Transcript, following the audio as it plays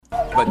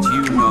but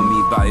you know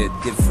me by a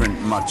different,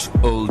 much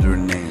older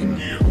name.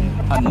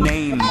 A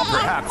name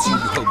perhaps you'd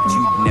hoped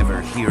you'd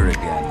never hear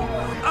again.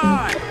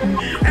 I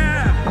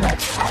am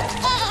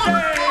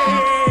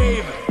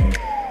Dave!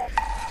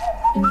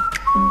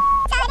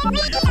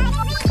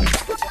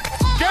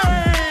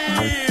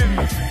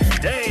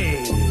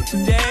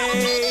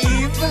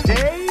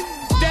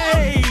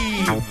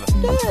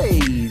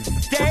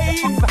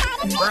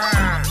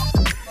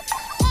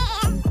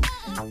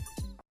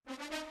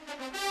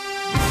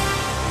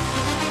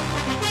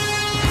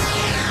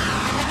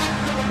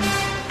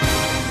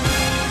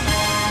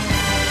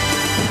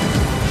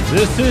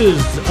 This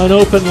is an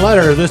open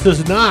letter. This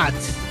is not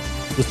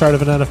the start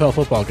of an NFL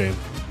football game.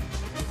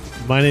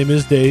 My name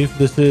is Dave.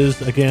 This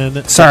is,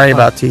 again... Sorry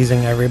about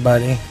teasing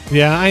everybody.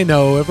 Yeah, I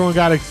know. Everyone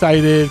got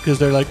excited because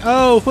they're like,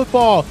 oh,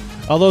 football.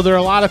 Although there are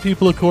a lot of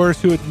people, of course,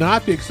 who would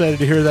not be excited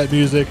to hear that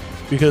music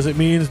because it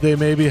means they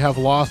maybe have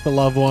lost a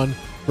loved one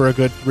for a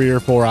good 3 or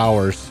 4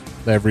 hours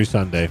every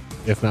Sunday,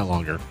 if not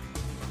longer.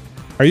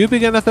 Are you a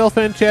big NFL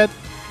fan, Chad?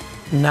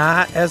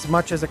 Not as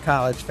much as a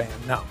college fan,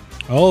 no.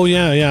 Oh,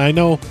 yeah.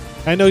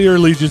 I know your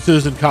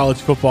allegiances in college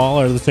football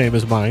are the same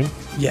as mine.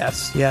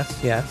 Yes.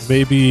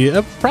 Maybe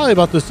probably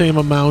about the same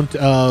amount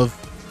of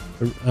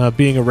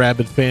being a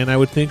rabid fan, I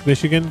would think.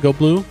 Michigan, go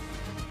blue.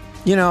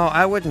 You know,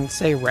 I wouldn't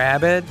say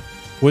rabid.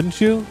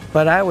 Wouldn't you?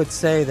 But I would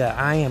say that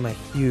I am a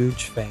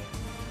huge fan.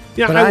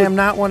 Yeah, but I am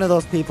not one of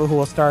those people who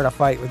will start a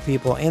fight with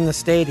people in the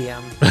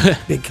stadium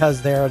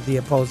because they're the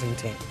opposing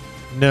team.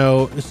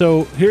 No.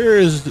 So here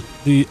is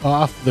the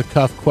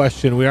off-the-cuff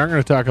question. We are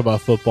going to talk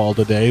about football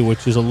today,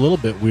 which is a little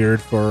bit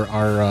weird for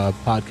our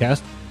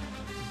podcast.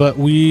 But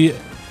we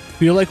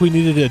feel like we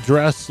needed to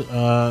address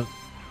an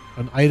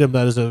item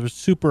that is a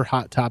super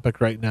hot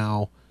topic right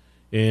now.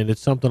 And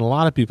it's something a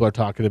lot of people are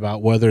talking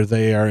about, whether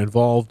they are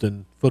involved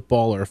in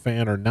football or a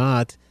fan or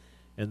not.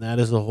 And that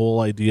is the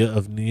whole idea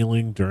of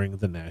kneeling during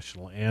the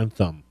national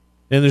anthem.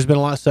 And there's been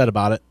a lot said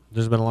about it.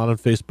 There's been a lot on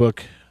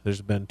Facebook.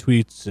 There's been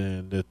tweets,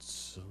 and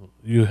it's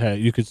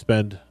you could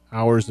spend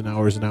hours and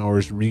hours and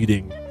hours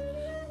reading.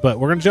 But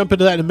we're going to jump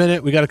into that in a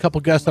minute. We got a couple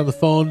guests on the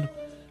phone.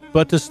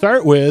 But to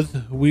start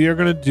with, we are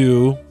going to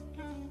do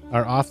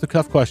our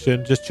off-the-cuff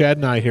question. Just Chad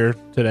and I here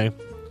today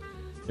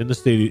in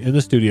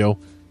the studio.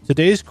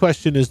 Today's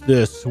question is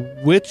this: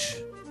 which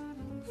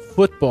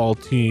football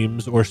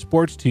teams or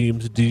sports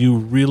teams do you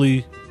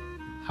really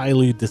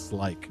highly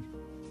dislike?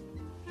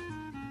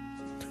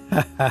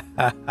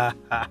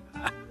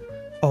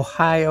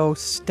 Ohio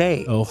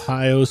State.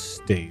 Ohio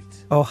State.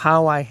 Oh,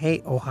 how I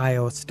hate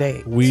Ohio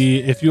State.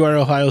 If you are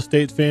Ohio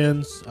State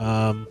fans,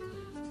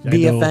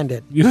 be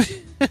offended. You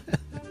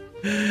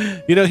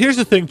know, here's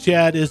the thing,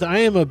 Chad, is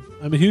I'm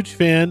a huge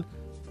fan,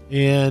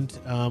 and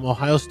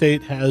Ohio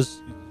State has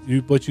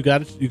but you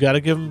got to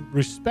give them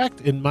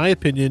respect, in my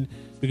opinion,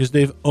 because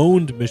they've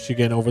owned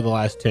Michigan over the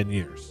last 10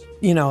 years.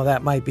 You know,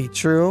 that might be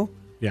true.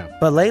 Yeah.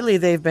 But lately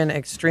they've been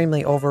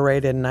extremely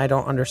overrated, and I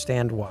don't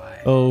understand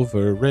why.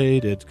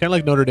 Overrated. It's kind of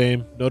like Notre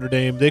Dame.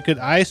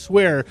 I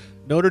swear,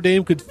 Notre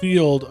Dame could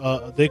field,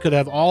 they could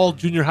have all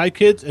junior high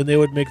kids, and they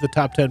would make the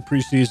top 10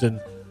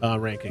 preseason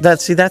rankings.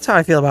 That's how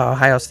I feel about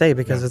Ohio State,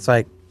 because It's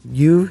like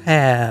you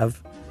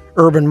have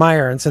Urban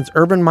Meyer, and since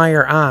Urban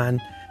Meyer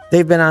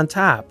they've been on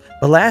top.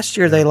 But last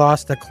year they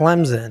lost to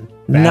Clemson,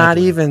 not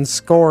even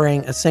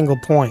scoring a single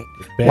point.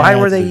 Why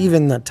were they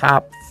even the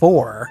top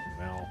 4?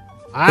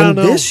 I don't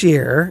know. This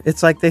year,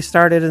 it's like they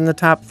started in the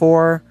top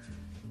 4,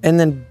 and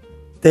then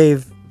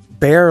they've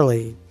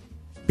barely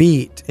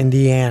beat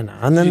Indiana,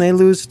 and then they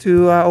lose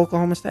to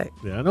Oklahoma State.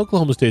 Yeah, and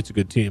Oklahoma State's a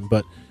good team.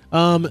 But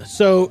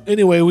so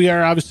anyway, we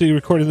are obviously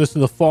recording this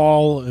in the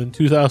fall in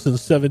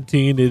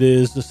 2017. It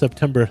is the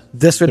September 30th.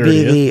 This would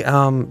be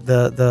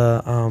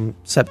the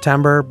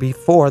September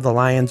before the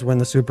Lions win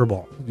the Super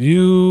Bowl.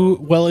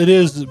 It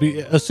is,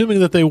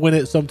 assuming that they win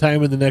it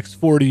sometime in the next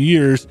 40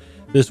 years.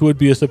 This would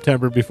be a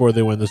September before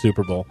they win the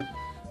Super Bowl.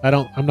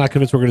 I'm not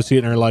convinced we're going to see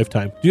it in our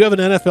lifetime. Do you have an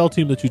NFL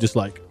team that you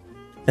dislike?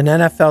 An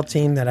NFL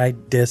team that I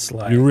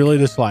dislike. You really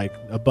dislike,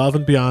 above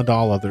and beyond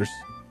all others?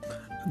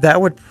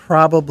 That would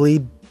probably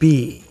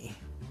be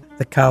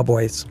the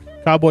Cowboys.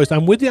 Cowboys.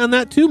 I'm with you on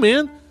that too,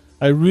 man.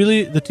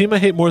 The team I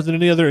hate more than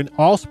any other in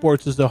all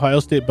sports is the Ohio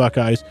State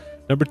Buckeyes.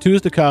 Number 2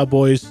 is the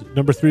Cowboys.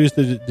 Number 3 is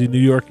the New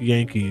York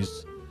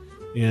Yankees.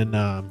 And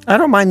I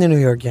don't mind the New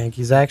York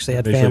Yankees. I actually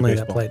had family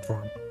that played for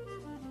them.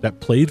 That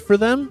played for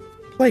them?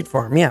 Played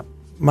for them, yeah.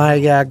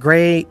 My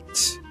great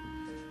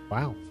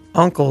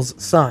uncle's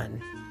son.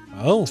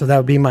 Oh. So that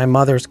would be my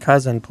mother's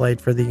cousin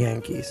played for the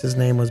Yankees. His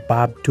name was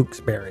Bob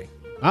Tewksbury.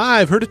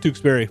 I've heard of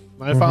Tewksbury.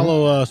 I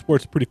follow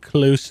sports pretty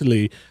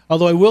closely.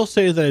 Although I will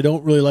say that I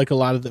don't really like a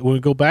lot of when we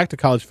go back to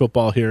college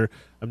football here,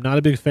 I'm not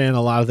a big fan of a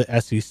lot of the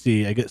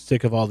SEC. I get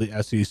sick of all the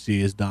SEC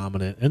is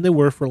dominant. And they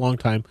were for a long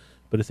time.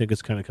 But I think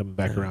it's kind of coming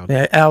back around.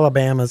 Yeah,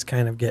 Alabama's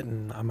kind of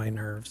getting on my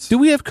nerves. Do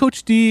we have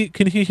Coach D?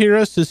 Can he hear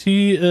us? Is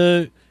he?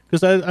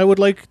 Because I would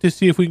like to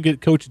see if we can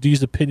get Coach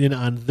D's opinion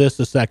on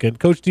this a second.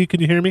 Coach D, can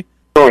you hear me?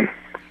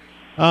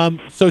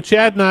 So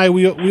Chad and I,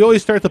 we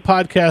always start the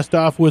podcast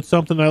off with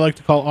something I like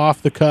to call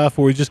off the cuff,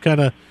 where we just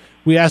kind of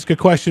we ask a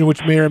question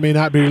which may or may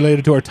not be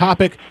related to our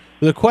topic.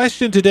 The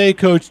question today,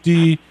 Coach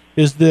D,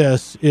 is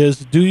this: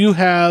 do you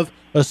have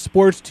a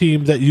sports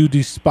team that you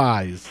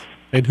despise,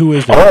 and who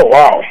is it? Oh,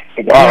 wow.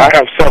 I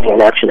have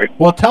several, actually.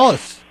 Well, tell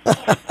us.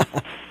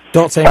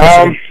 Don't say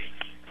Michigan.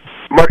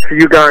 Much to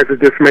you guys as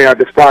dismay, I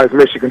despise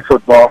Michigan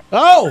football.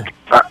 Oh,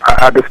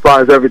 I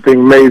despise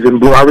everything maize and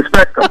blue. I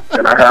respect them,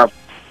 and I've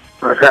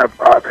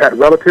had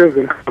relatives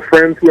and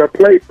friends who have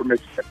played for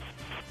Michigan.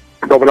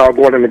 But without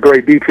going into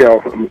great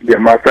detail,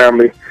 my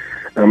family,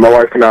 my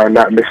wife and I are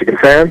not Michigan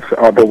fans,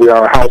 although we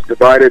are a house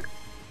divided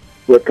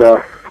with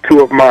 2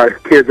 of my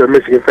kids are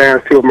Michigan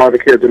fans, 2 of my other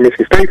kids are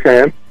Michigan State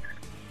fans,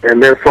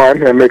 and they're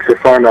fun and makes it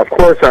fun. Of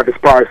course, I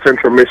despise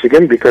Central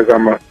Michigan because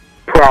I'm a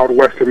proud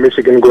Western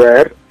Michigan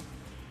grad.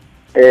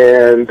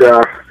 And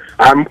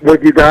I'm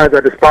with you guys. I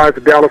despise the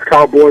Dallas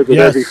Cowboys with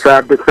every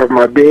fabric of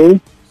my being.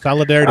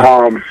 Solidarity.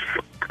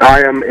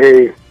 I am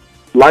a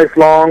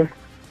lifelong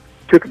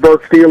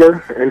Pittsburgh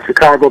Steelers and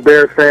Chicago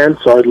Bears fan,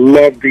 so I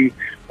love the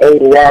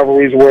old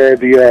rivalries where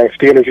the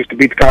Steelers used to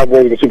beat the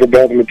Cowboys in the Super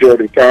Bowl the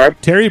majority of the time.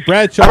 Terry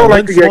Bradshaw. I don't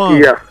like the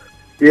Yankees.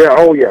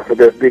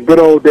 The good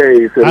old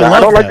days. And I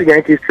don't like the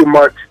Yankees too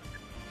much.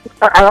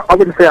 I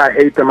wouldn't say I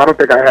hate them. I don't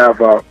think I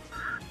have a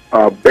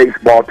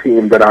baseball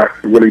team that I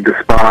really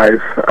despise.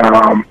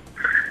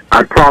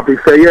 I'd probably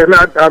say,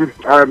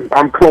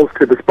 I'm close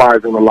to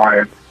despising the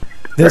Lions.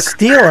 The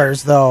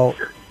Steelers, though,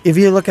 if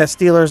you look at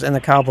Steelers and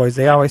the Cowboys,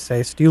 they always say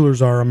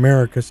Steelers are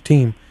America's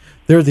team.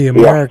 They're the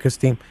America's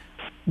team.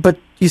 But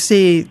you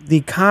see,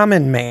 the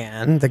common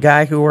man, the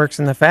guy who works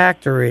in the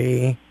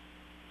factory,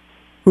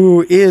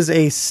 who is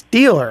a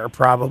Steeler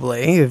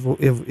probably,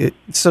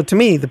 so to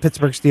me, the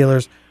Pittsburgh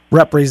Steelers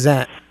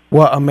represent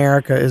what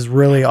America is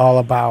really all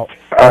about.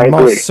 I agree.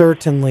 Most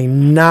certainly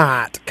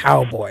not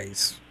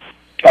Cowboys.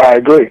 I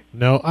agree.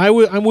 No,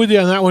 I'm with you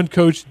on that one,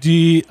 Coach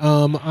D.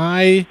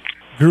 I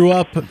grew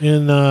up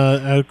in,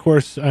 of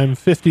course, I'm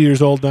 50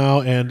 years old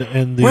now, and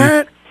the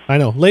What? I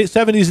know, late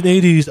 70s and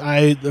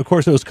 80s. Of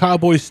course, it was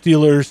Cowboys,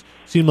 Steelers.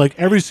 Seemed like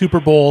every Super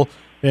Bowl,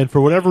 and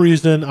for whatever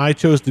reason, I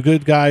chose the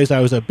good guys. I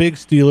was a big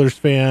Steelers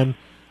fan.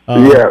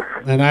 Yes.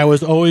 And I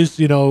was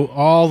always,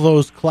 all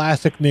those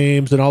classic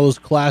names and all those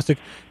classic,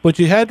 but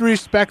you had to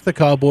respect the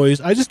Cowboys.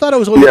 I just thought it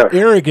was always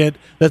arrogant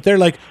that they're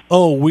like,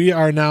 oh,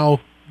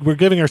 we're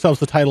giving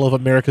ourselves the title of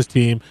America's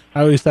team.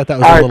 I always thought that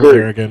was a little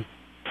arrogant.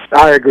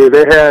 I agree. They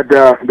had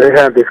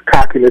this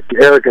cockiness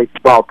and arrogance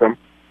about them.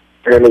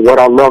 And what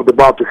I loved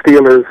about the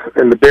Steelers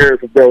and the Bears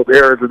of those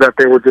eras is that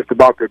they were just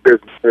about their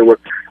business. They were,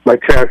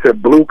 like Chad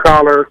said, blue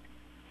collar,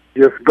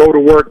 just go to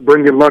work,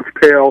 bring your lunch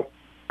pail,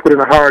 put in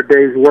a hard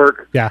day's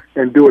work,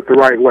 and do it the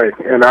right way.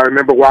 And I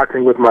remember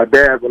watching with my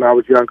dad when I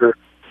was younger,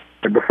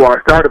 and before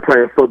I started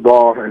playing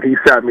football, and he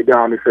sat me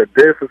down and he said,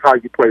 "This is how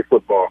you play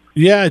football."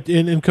 Yeah,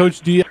 and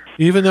Coach D,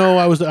 even though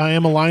I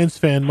am a Lions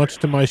fan, much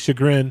to my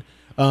chagrin,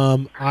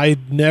 I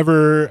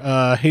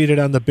never hated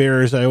on the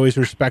Bears. I always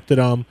respected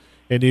them,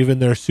 and even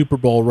their Super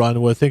Bowl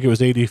run, I think it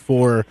was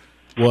 '84,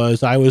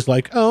 I was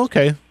like, oh,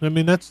 okay. I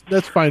mean, that's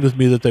fine with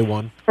me that they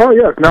won. Oh,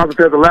 yes. Now that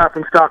they're the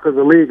laughing stock of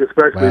the league,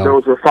 especially,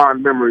 those were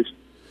fond memories.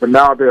 But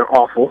now they're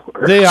awful.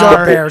 They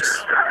are.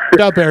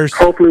 The Bears.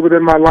 Hopefully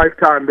within my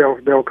lifetime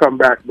they'll come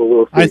back, but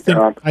we'll see.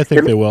 I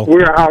think they will.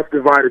 We're a house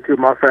divided too.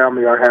 My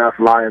family are half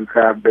Lions,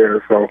 half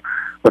Bears. So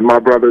when my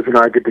brothers and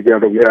I get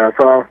together, we have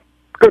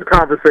good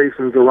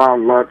conversations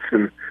around lunch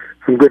and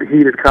some good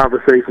heated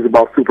conversations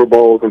about Super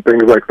Bowls and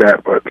things like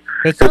that. But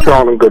it's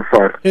all in good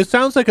fun. It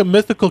sounds like a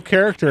mythical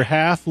character,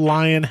 half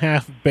lion,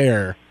 half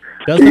bear.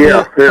 Doesn't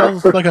it?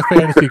 Sounds like a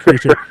fantasy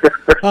creature.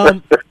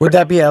 Would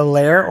that be a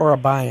lair or a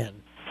buy-in?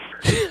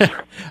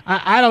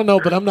 I don't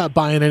know, but I'm not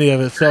buying any of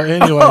it. So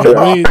anyway,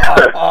 it'd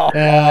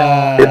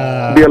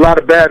be a lot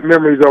of bad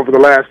memories over the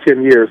last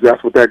 10 years.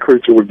 That's what that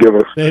creature would give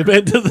us.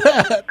 Amen to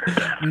that.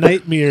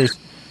 Nightmares.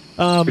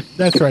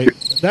 That's right.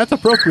 That's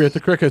appropriate, the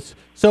crickets.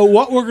 So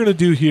what we're going to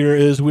do here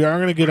is we are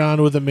going to get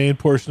on with the main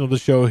portion of the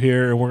show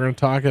here, and we're going to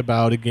talk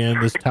about, again,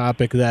 this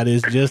topic that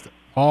is just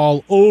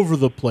all over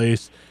the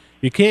place.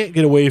 You can't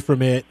get away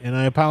from it, and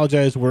I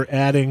apologize, we're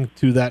adding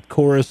to that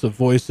chorus of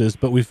voices,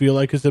 but we feel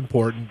like it's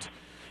important.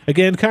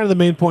 Again, kind of the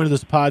main point of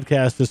this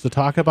podcast is to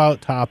talk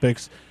about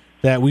topics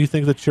that we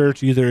think the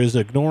church either is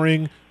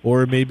ignoring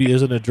or maybe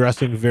isn't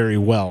addressing very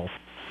well.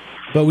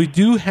 But we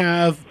do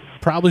have,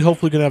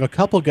 hopefully going to have a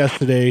couple guests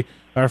today.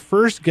 Our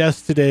first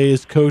guest today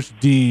is Coach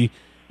D.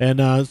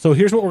 And so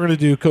here's what we're going to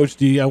do, Coach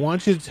D. I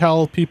want you to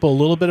tell people a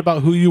little bit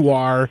about who you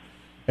are.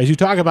 As you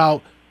talk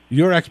about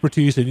your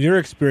expertise and your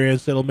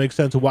experience, it'll make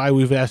sense of why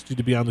we've asked you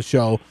to be on the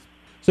show.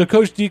 So,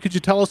 Coach D, could you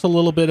tell us a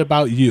little bit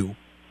about you?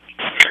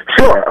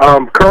 Sure.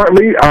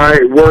 Currently, I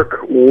work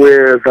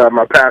with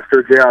my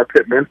pastor, J.R.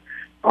 Pittman,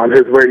 on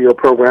his radio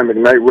program,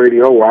 Ignite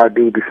Radio, where I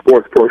do the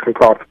sports portion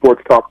called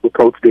Sports Talk with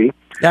Coach D.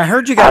 Yeah, I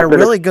heard you got a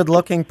really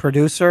good-looking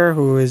producer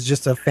who is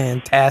just a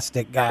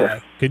fantastic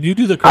guy. Can you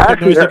do the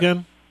cricket noise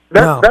again?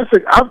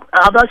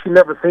 I've actually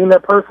never seen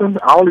that person.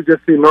 I only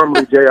just see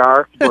normally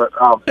JR, but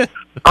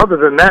other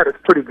than that, it's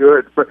pretty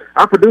good. But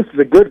our producer's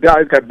a good guy.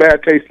 He's got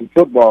bad taste in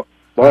football.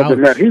 Well, other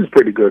than that, he's a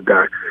pretty good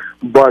guy.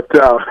 But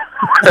yeah,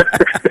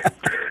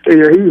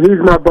 he's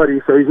my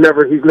buddy, so he's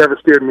never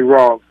steered me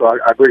wrong. So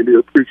I greatly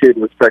appreciate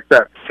and respect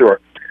that for sure.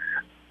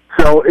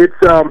 So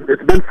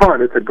it's been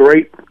fun. It's a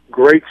great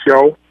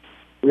show.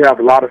 We have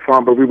a lot of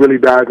fun, but we really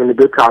dive into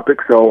good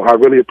topics. So I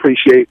really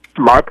appreciate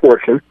my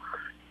portion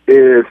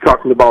is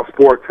talking about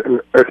sports,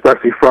 and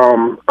especially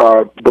from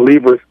a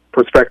believer's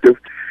perspective,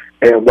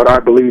 and what I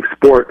believe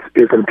sports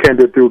is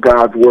intended through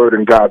God's word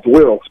and God's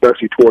will,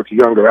 especially towards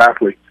younger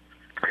athletes.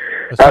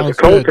 As a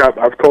coach,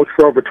 I've coached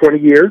for over 20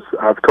 years.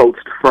 I've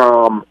coached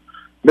from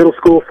middle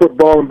school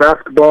football and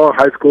basketball,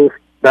 high school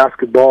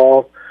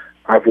basketball.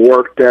 I've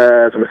worked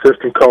as an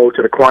assistant coach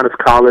at Aquinas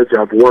College.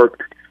 I've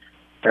worked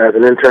as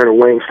an intern at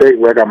Wayne State,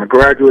 where I got my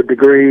graduate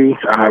degree.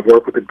 I've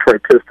worked with the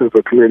Detroit Pistons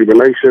with community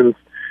relations.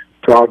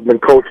 So I've been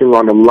coaching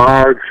on a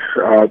large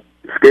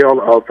scale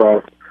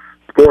of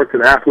sports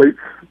and athletes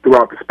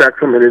throughout the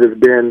spectrum, and it has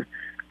been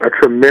a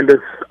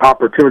tremendous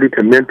opportunity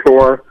to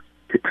mentor,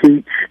 to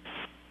teach,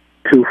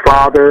 to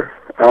father,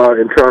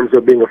 in terms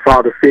of being a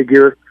father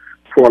figure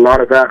for a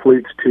lot of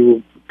athletes,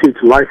 to teach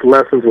life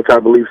lessons, which I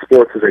believe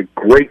sports is a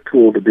great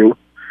tool to do.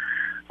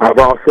 I've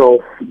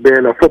also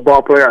been a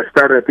football player. I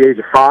started at the age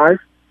of 5,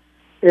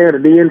 and a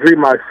knee injury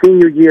my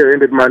senior year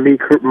ended my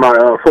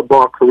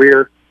football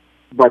career,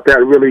 but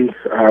that really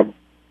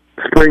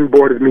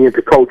springboarded me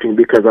into coaching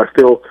because I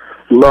still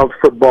love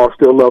football,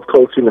 still love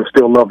coaching, and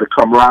still love the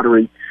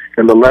camaraderie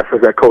and the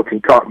lessons that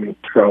coaching taught me.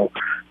 So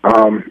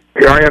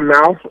here I am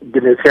now,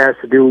 getting a chance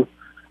to do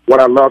what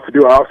I love to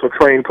do. I also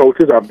train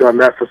coaches. I've done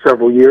that for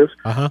several years,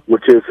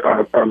 which is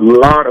a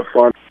lot of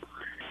fun.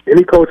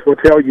 Any coach will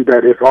tell you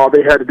that if all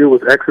they had to do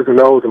was X's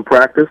and O's and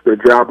practice, their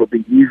job would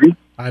be easy.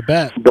 I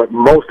bet. But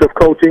most of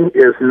coaching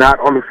is not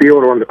on the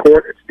field or on the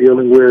court. It's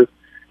dealing with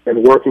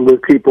and working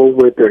with people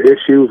with their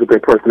issues, with their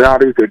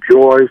personalities, their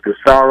joys, their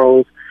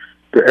sorrows,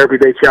 their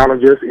everyday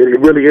challenges. It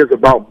really is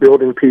about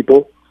building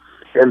people,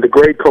 and the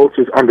great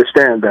coaches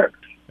understand that.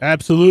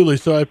 Absolutely.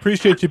 So I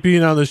appreciate you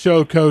being on the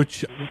show,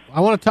 Coach.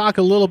 I want to talk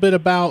a little bit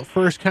about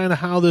first kind of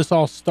how this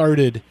all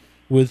started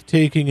with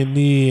taking a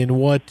knee and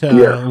what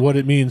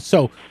it means.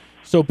 So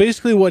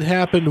basically what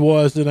happened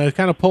was, and I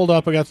kind of pulled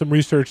up, I got some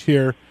research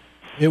here.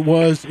 It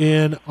was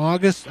on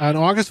August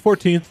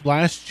 14th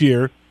last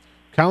year,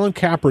 Colin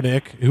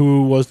Kaepernick,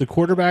 who was the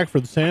quarterback for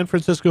the San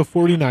Francisco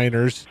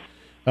 49ers,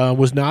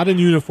 was not in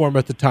uniform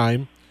at the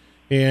time,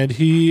 and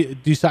he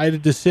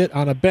decided to sit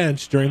on a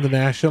bench during the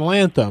national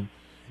anthem.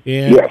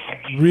 And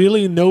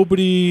really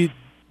nobody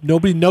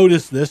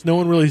noticed this. No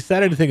one really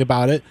said anything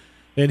about it,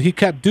 and he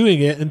kept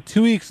doing it. And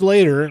 2 weeks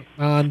later,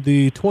 on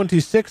the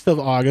 26th of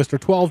August, or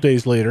 12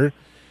 days later,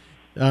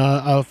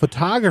 a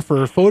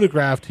photographer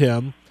photographed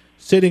him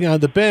sitting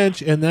on the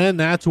bench, and then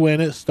that's when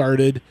it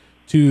started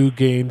to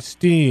gain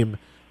steam.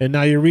 And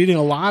now you're reading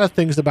a lot of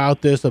things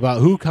about this,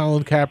 about who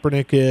Colin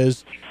Kaepernick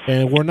is,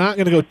 and we're not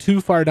going to go too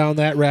far down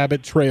that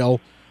rabbit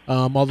trail,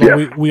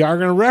 although we are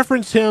going to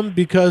reference him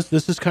because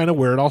this is kind of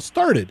where it all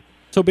started.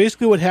 So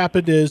basically what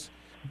happened is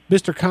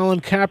Mr. Colin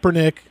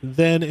Kaepernick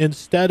then,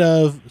 instead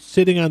of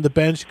sitting on the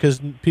bench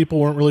because people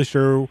weren't really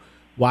sure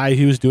why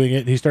he was doing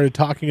it, he started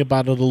talking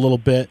about it a little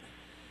bit.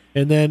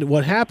 And then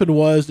what happened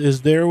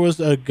is there was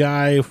a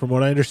guy, from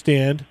what I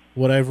understand,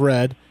 what I've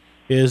read,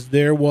 is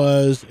there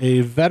was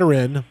a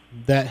veteran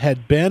that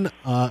had been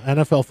an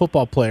NFL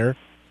football player,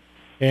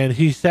 and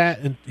he sat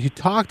and he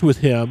talked with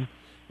him,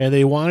 and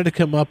they wanted to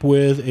come up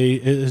with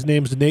his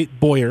name's Nate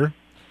Boyer,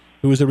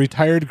 who is a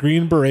retired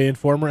Green Beret and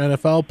former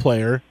NFL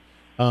player.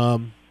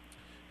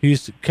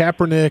 He's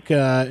Kaepernick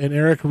and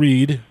Eric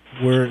Reed,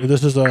 where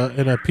this is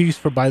in a piece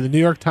by the New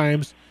York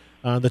Times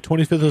on the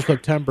 25th of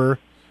September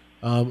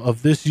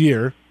of this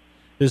year.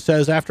 It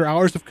says, after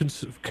hours of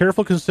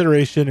careful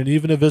consideration and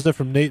even a visit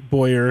from Nate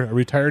Boyer, a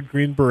retired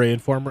Green Beret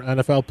and former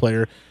NFL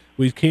player,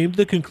 we came to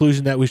the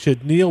conclusion that we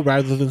should kneel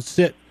rather than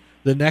sit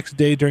the next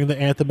day during the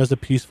anthem as a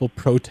peaceful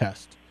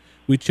protest.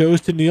 We chose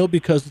to kneel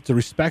because it's a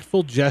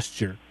respectful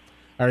gesture.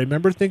 I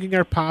remember thinking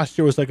our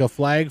posture was like a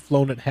flag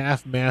flown at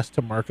half-mast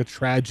to mark a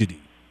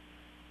tragedy.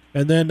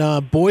 And then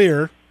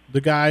Boyer,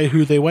 the guy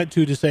who they went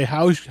to say,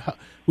 how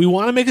we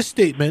want to make a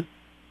statement,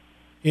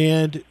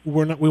 and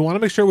we want to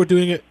make sure we're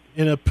doing it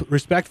in a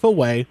respectful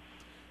way.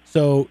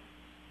 So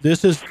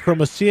this is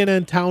from a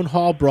CNN town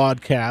hall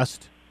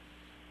broadcast.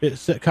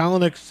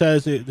 Colin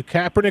says the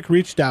Kaepernick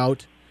reached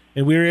out,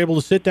 and we were able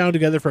to sit down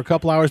together for a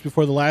couple hours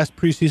before the last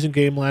preseason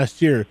game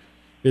last year.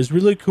 It was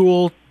really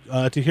cool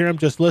to hear him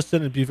just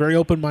listen and be very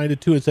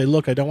open-minded too, and say,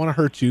 look, I don't want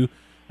to hurt you.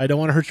 I don't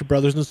want to hurt your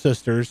brothers and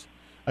sisters.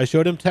 I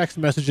showed him text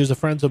messages of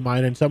friends of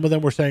mine, and some of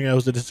them were saying I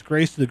was a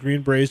disgrace to the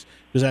Green Berets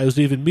because I was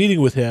even meeting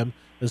with him.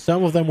 And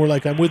some of them were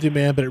like, I'm with you,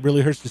 man, but it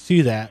really hurts to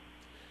see that.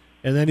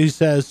 And then he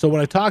says, so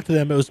when I talked to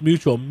them, it was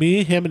mutual.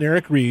 Me, him, and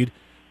Eric Reed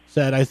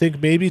said, I think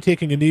maybe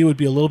taking a knee would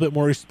be a little bit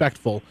more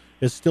respectful.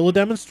 It's still a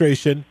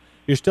demonstration.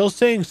 You're still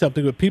saying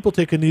something, but people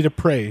take a knee to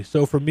pray.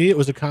 So for me, it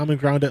was a common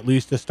ground at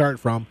least to start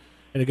from.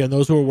 And again,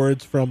 those were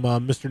words from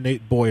Mr.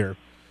 Nate Boyer.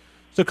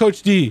 So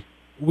Coach D,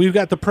 we've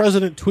got the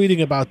president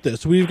tweeting about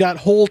this. We've got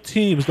whole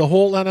teams, the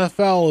whole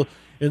NFL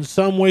in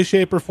some way,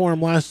 shape, or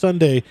form last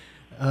Sunday.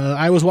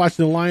 I was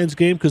watching the Lions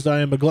game because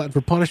I am a glutton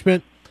for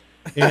punishment,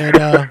 and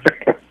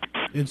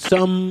and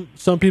some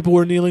people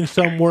were kneeling,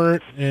 some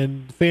weren't,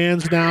 and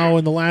fans now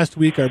in the last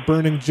week are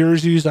burning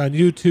jerseys on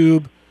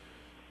YouTube.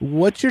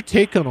 What's your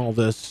take on all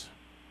this?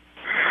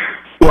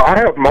 Well, I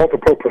have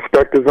multiple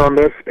perspectives on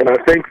this, and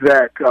I think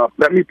that,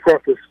 let me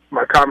preface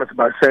my comments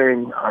by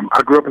saying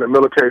I grew up in a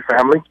military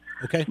family.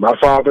 Okay. My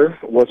father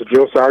was a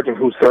drill sergeant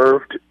who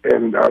served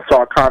and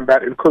saw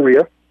combat in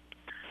Korea.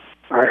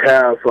 I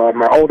have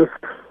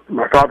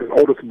my father's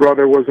oldest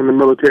brother was in the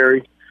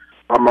military.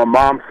 On my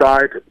mom's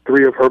side,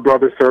 3 of her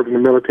brothers served in the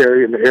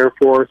military, in the Air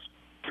Force,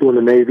 2 in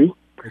the Navy.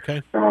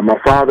 Okay. My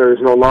father is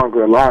no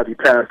longer alive. He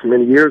passed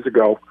many years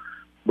ago.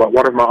 But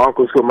one of my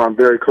uncles, whom I'm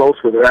very close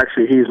with,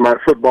 actually he's my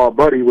football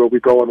buddy where we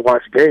go and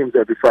watch games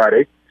every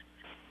Friday.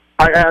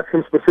 I asked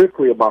him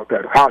specifically about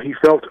that, how he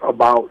felt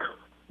about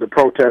the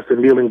protest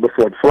and kneeling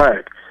before the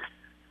flag.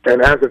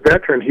 And as a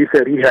veteran, he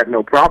said he had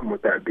no problem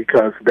with that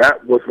because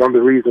that was one of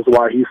the reasons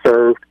why he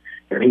served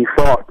and he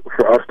fought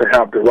for us to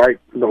have the right,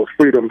 those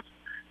freedoms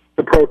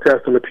to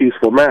protest in a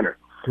peaceful manner.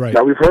 Right.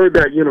 Now, we've heard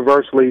that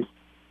universally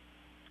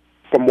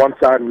from one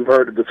side, and we've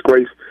heard a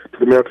disgrace to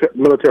the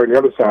military on the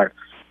other side.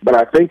 But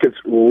I think it's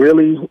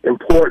really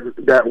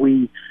important that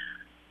we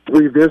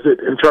revisit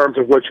in terms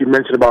of what you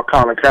mentioned about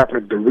Colin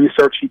Kaepernick, the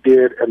research he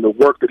did and the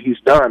work that he's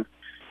done,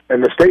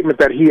 and the statement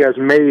that he has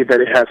made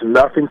that it has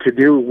nothing to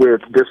do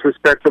with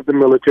disrespect of the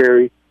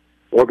military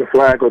or the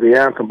flag or the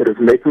anthem, but is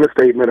making a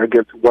statement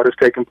against what has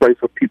taken place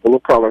with people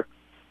of color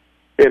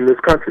in this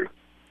country,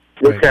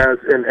 which Right. has,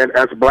 and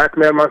as a black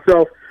man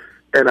myself,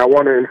 and I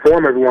want to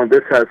inform everyone,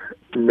 this has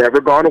never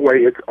gone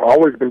away.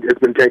 It's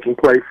been taking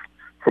place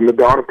from the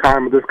dawn of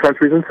time of this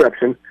country's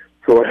inception,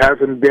 so it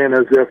hasn't been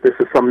as if this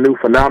is some new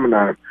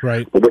phenomenon.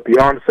 Right. But with the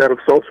onset of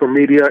social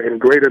media and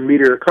greater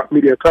media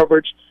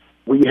coverage,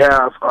 we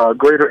have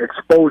greater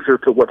exposure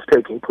to what's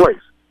taking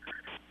place.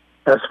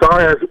 As far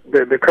as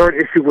the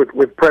current issue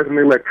with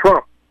President-elect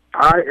Trump,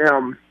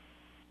 I'm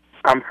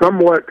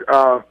somewhat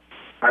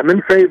I'm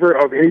in favor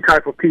of any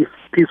type of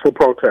peaceful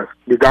protest,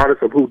 regardless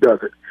of who does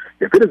it.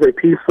 If it is a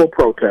peaceful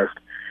protest,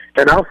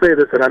 and I'll say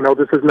this, and I know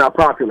this is not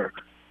popular,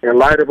 in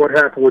light of what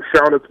happened with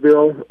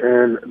Charlottesville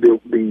and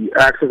the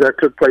actions that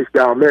took place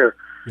down there,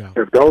 Yeah.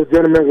 if those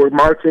gentlemen were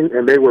marching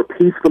and they were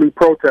peacefully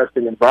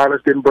protesting and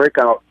violence didn't break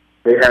out,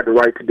 they had the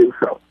right to do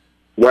so,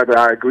 whether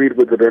I agreed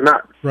with it or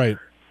not. Right.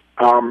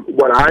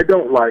 What I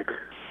don't like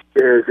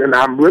is, and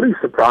I'm really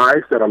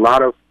surprised that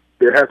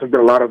there hasn't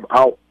been a lot of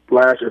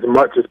outlash as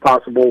much as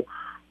possible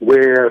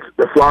with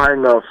the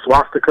flying of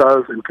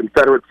swastikas and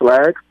Confederate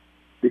flags,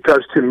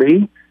 because to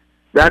me,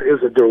 that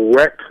is a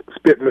direct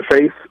spit in the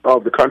face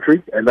of the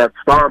country, and that's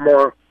far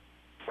more,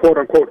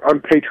 quote-unquote,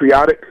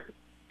 unpatriotic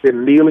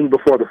than kneeling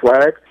before the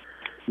flag.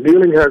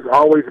 Kneeling has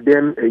always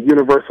been a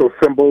universal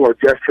symbol or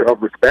gesture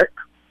of respect.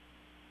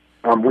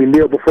 We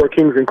kneel before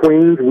kings and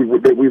queens.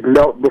 We've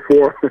knelt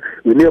before.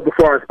 We kneel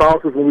before our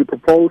spouses when we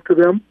propose to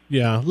them.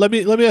 Yeah. Let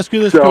me ask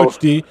you this, So- Coach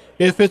D.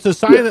 If it's a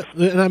sign,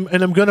 Yeah.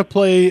 and I'm going to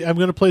play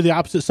the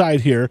opposite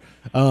side here.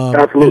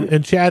 Absolutely.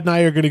 And Chad and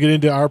I are going to get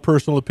into our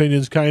personal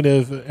opinions kind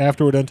of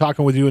after we're done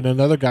talking with you and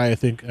another guy. I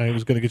think I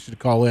was going to get you to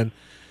call in.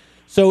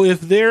 So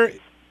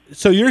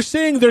you're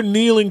saying they're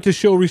kneeling to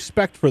show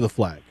respect for the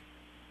flag?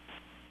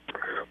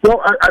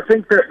 Well, I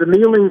think that the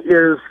kneeling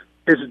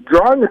is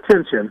drawing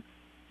attention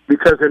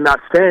because they're not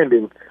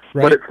standing,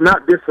 Right. but it's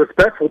not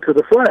disrespectful to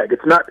the flag.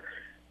 It's not.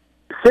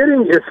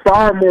 Sitting is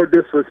far more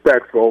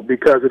disrespectful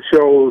because it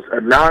shows a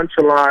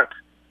nonchalant,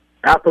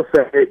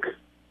 apathetic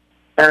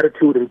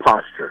attitude and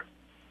posture.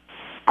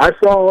 I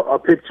saw a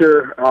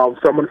picture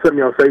someone sent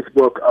me on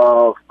Facebook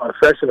of a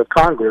session of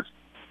Congress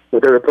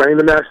where they were playing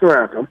the national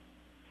anthem,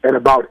 and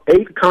about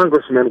 8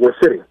 congressmen were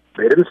sitting.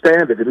 They didn't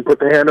stand. They didn't put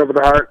their hand over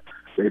the heart.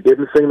 They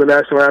didn't sing the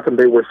national anthem.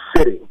 They were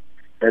sitting.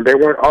 And they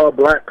weren't all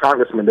black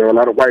congressmen. There were a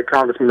lot of white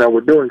congressmen that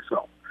were doing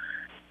so.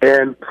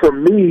 And for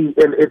me,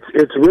 and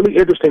it's really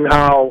interesting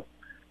how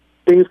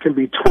things can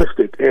be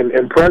twisted.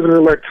 And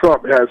President-elect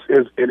Trump has,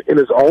 in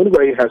his own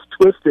way, has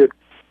twisted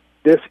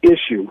this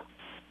issue.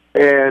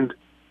 And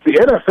the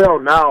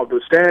NFL now,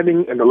 the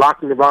standing and the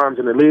locking of arms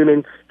and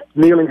the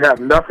kneeling have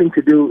nothing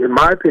to do, in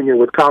my opinion,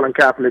 with Colin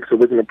Kaepernick's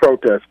original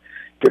protest.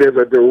 It is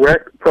a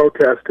direct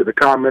protest to the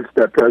comments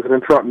that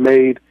President Trump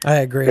made. I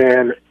agree.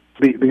 And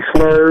the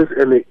slurs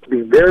and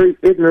the very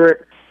ignorant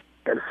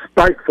and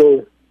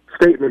spiteful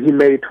statement he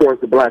made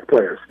towards the black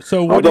players.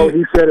 So although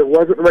he said it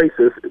wasn't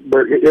racist,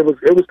 but it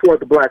was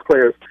towards the black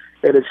players,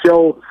 and it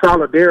showed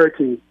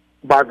solidarity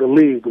by the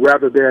league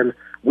rather than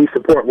we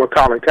support what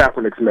Colin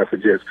Kaepernick's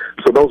message is.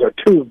 So those are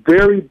two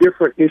very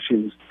different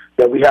issues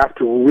that we have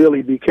to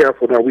really be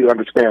careful that we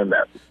understand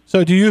that.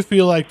 So do you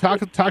feel like, talk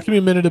to me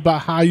a minute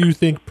about how you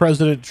think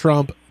President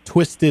Trump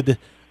twisted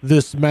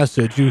this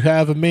message? You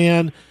have a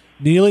man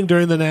kneeling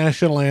during the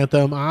national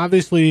anthem,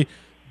 obviously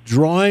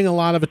drawing a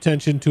lot of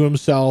attention to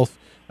himself.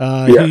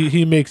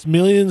 He makes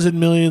millions and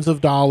millions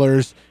of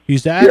dollars.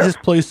 He's at his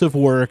place of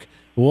work.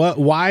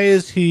 Why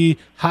is he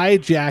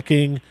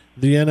hijacking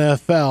the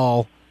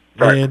NFL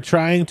Right. and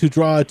trying to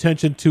draw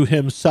attention to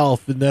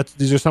himself. And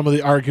these are some of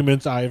the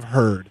arguments I've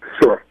heard.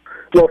 Sure.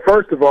 Well,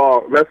 first of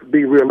all, let's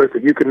be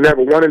realistic.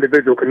 One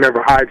individual can never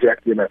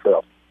hijack the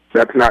NFL.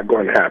 That's not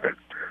going to happen.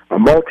 A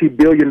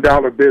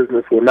multi-billion-dollar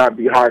business will not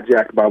be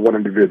hijacked by one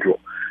individual.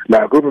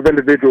 Now, a group of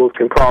individuals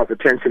can cause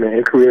attention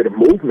and create a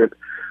movement,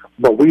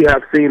 but we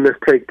have seen this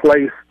take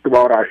place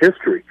throughout our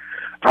history.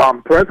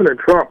 President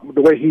Trump,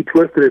 the way he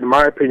twisted it, in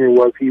my opinion,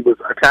 was he was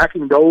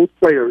attacking those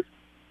players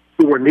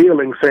who were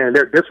kneeling, saying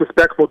they're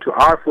disrespectful to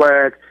our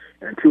flag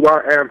and to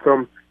our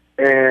anthem.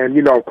 And,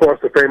 of course,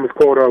 the famous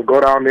quote of go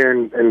down there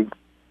and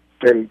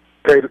say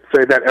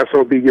that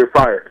SOB, you're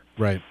fired.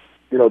 Right.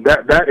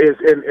 That is,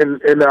 and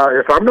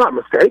if I'm not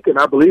mistaken,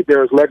 I believe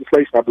there is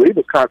legislation, I believe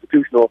it's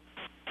constitutional,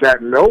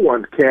 that no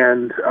one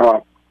can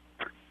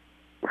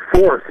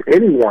force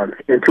anyone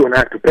into an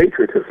act of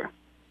patriotism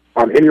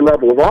on any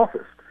level of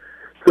office.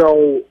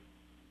 So,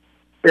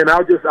 and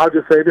I'll just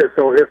say this: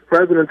 so if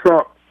President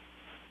Trump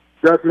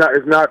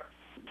is not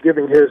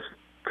giving his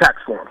tax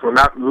forms or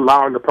not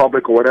allowing the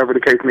public or whatever the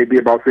case may be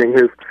about seeing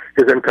his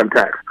income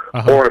tax,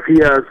 or if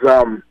he has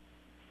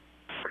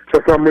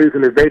for some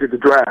reason evaded the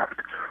draft,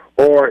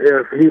 or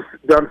if he's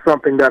done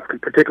something that's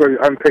particularly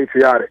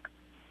unpatriotic,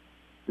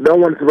 no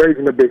one's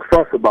raising a big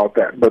fuss about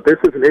that. But this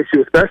is an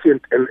issue, especially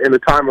in the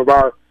time of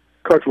our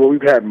country where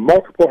we've had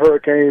multiple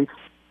hurricanes.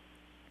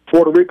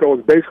 Puerto Rico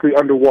is basically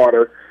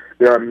underwater.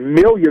 There are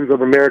millions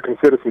of American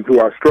citizens who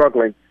are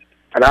struggling.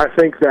 And I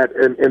think that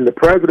in the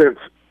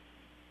president's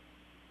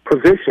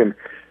position,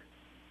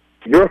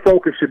 your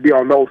focus should be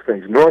on those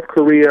things. North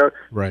Korea,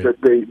 right.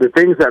 the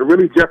things that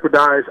really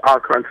jeopardize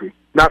our country,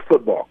 not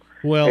football.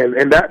 Well,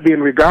 and that being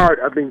regard,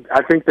 I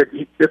think that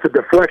it's a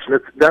deflection.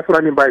 That's what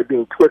I mean by it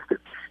being twisted.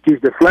 He's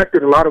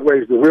deflected in a lot of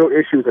ways the real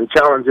issues and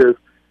challenges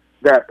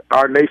that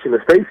our nation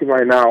is facing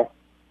right now,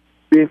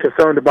 being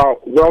concerned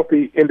about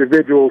wealthy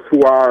individuals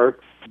who are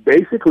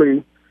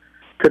basically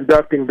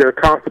conducting their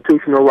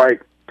constitutional right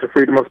to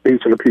freedom of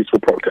speech and a peaceful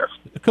protest.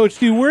 Coach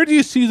D, where do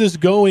you see this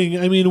going?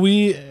 I mean,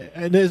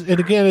 and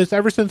again, it's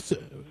ever since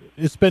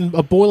it's been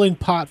a boiling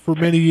pot for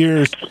many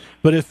years,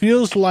 but it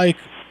feels like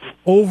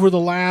over the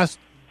last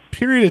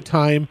period of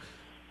time,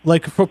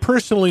 like for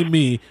personally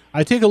me,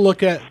 I take a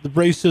look at the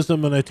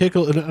racism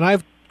and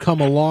I've come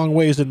a long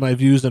ways in my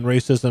views on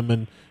racism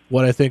and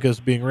what I think is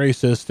being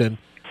racist. And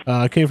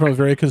I came from a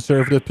very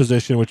conservative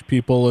position, which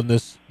people that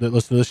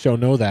listen to this show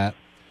know that.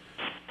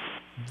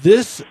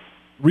 This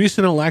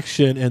recent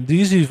election and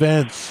these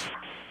events,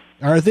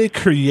 are they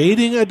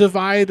creating a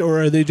divide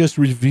or are they just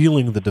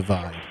revealing the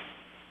divide?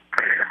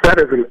 That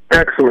is an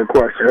excellent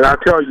question. And I'll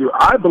tell you,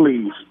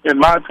 in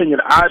my opinion,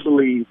 I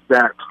believe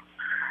that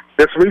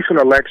this recent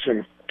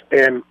election,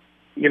 and,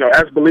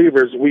 as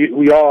believers,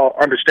 we all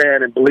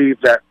understand and believe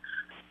that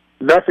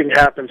nothing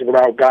happens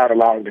without God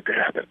allowing it to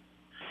happen.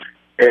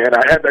 And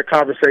I had that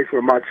conversation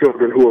with my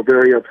children who were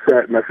very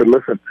upset, and I said,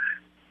 listen,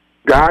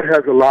 God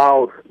has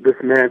allowed this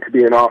man to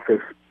be in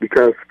office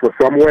because for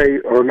some way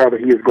or another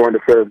he is going to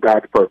serve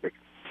God's purpose.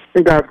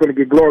 And God's going to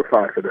get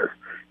glorified for this.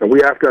 And we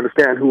have to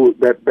understand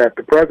that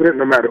the president,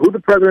 no matter who the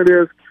president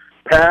is,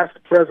 past,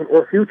 present,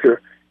 or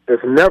future, is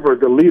never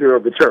the leader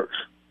of the church.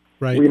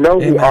 Right. We know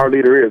who our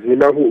leader is. We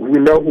know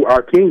who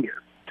our king is.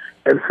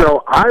 And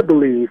so I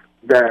believe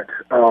that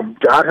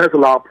God has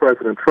allowed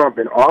President Trump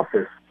in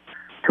office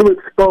to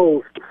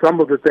expose some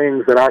of the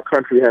things that our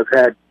country has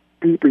had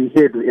deeply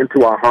hidden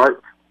into our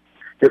hearts.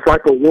 It's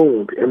like a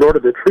wound. In order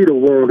to treat a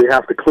wound, they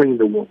have to clean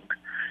the wound.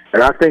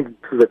 And I think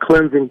this is a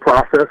cleansing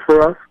process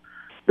for us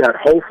that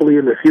hopefully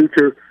in the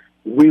future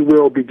we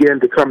will begin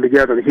to come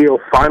together and heal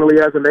finally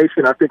as a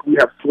nation. I think we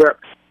have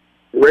swept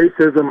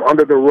racism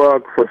under the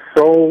rug for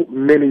so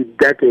many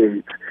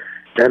decades.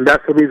 And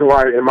that's the reason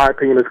why, in my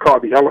opinion, it's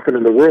called the elephant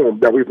in the room,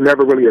 that we've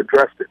never really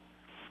addressed it.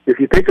 If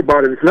you think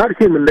about it, it's not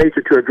human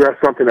nature to address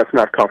something that's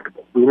not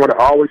comfortable. We want to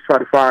always try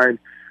to find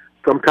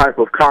some type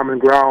of common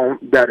ground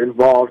that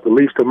involves the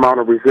least amount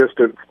of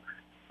resistance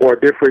or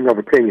differing of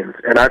opinions.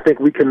 And I think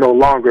we can no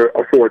longer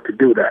afford to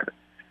do that.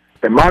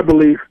 In my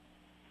belief,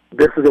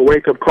 this is a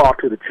wake-up call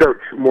to the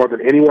church more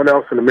than anyone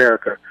else in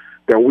America,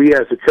 that we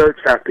as a church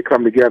have to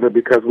come together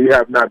because we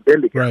have not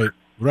been together.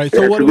 Right.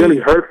 So it's really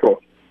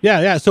hurtful.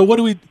 Yeah. So what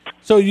do we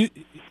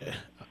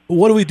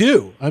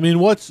do? I mean,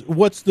 what's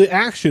the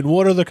action?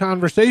 What are the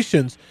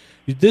conversations?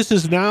 This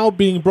is now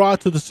being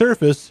brought to the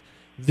surface.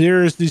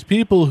 There's these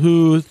people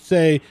who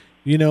say,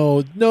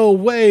 no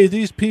way,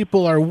 these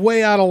people are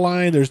way out of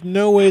line. There's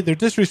no way. They're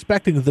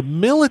disrespecting the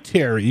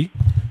military.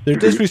 They're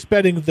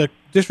disrespecting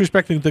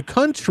the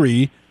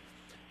country.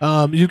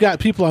 You've got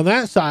people on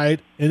that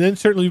side, and then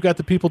certainly you've got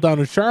the people down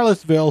in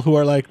Charlottesville who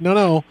are like,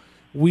 no,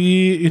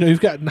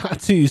 you've got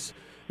Nazis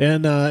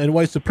and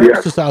white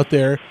supremacists out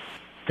there.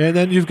 And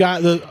then you've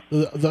got the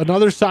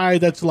another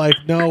side that's like,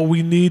 no,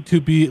 we need to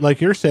be,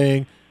 like you're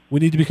saying, we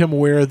need to become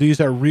aware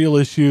these are real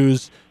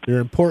issues, they're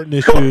important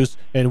issues,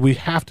 and we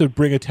have to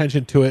bring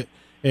attention to it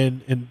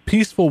in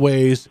peaceful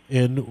ways,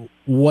 in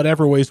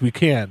whatever ways we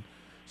can.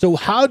 So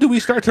how do we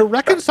start to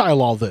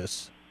reconcile all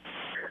this?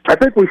 I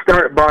think we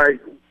start by,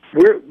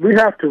 we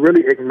have to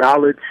really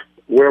acknowledge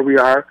where we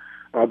are.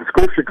 The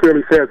scripture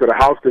clearly says that a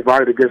house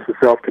divided against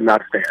itself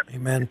cannot stand.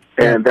 Amen.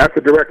 And that's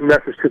a direct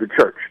message to the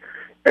church.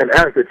 And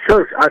as the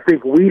church, I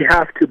think we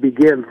have to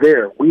begin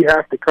there. We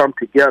have to come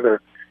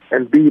together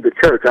and be the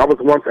church. I was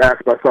once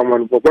asked by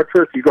someone, well, what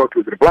church do you go to?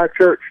 Is it a black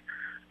church?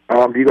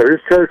 Do you go to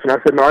this church? And I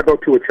said, no, I go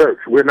to a church.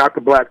 We're not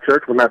the black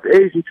church. We're not the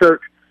Asian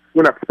church.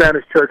 We're not the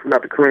Spanish church. We're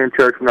not the Korean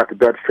church. We're not the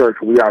Dutch church.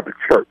 We are the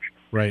church.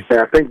 Right. And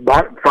I think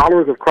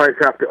followers of Christ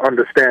have to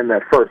understand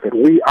that first, that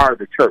we are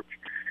the church.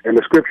 And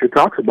the scripture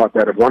talks about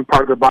that. If one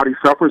part of the body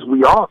suffers,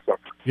 we all suffer.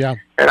 Yeah.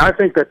 And I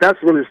think that that's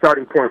really the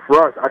starting point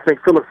for us. I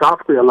think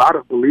philosophically, a lot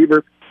of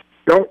believers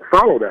don't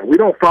follow that. We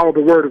don't follow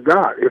the word of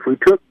God. If we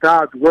took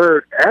God's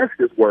word as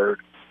his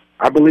word,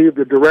 I believe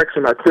the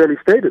direction are clearly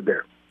stated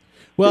there.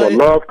 Well,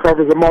 love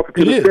covers a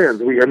multitude of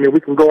sins.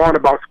 We can go on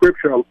about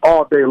scripture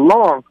all day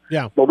long,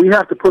 but we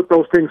have to put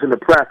those things into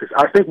practice.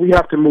 I think we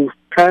have to move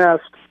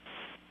past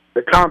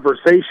the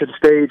conversation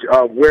stage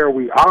of where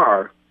we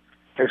are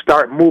and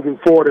start moving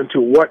forward into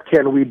what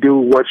can we do,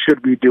 what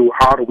should we do,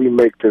 how do we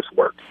make this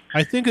work.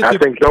 I think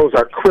those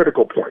are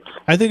critical points.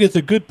 I think it's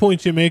a good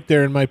point you make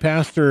there, and my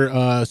pastor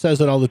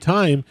says it all the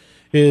time,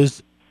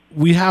 is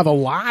we have a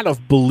lot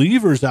of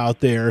believers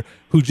out there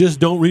who just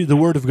don't read the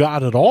Word of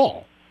God at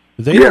all.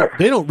 They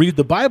don't read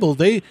the Bible.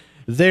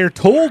 They're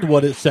told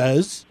what it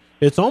says.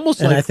 It's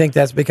almost I think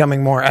that's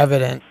becoming more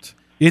evident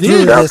through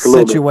this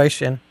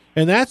situation.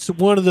 And that's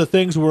one of the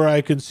things where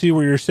I can see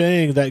where you're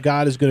saying that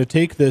God is going to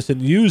take this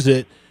and use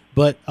it.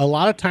 But a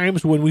lot of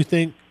times when we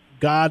think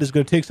God is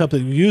going to take something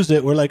and use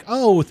it, we're like,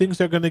 oh,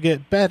 things are going to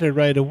get better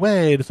right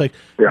away. And it's like,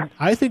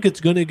 I think it's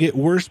going to get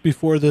worse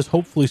before this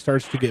hopefully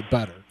starts to get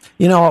better.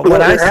 You know,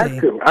 what I see.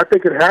 I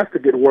think it has to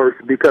get worse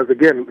because,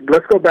 again,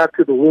 let's go back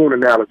to the wound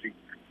analogy.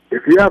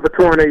 If you have a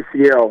torn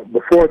ACL,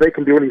 before they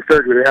can do any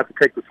surgery, they have to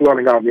take the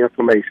swelling out and the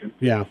inflammation.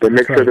 Yeah. To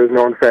make sure there's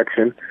no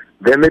infection.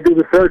 Then they do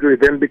the surgery,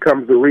 then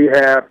becomes the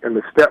rehab and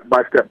the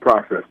step-by-step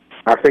process.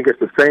 I think it's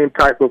the same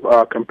type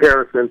of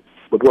comparison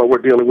with what we're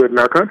dealing with in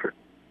our country.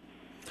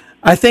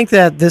 I think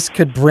that this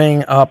could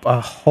bring up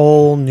a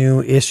whole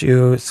new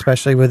issue,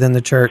 especially within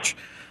the church.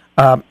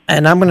 And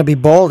I'm going to be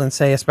bold and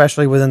say,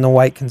 especially within the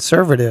white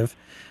conservative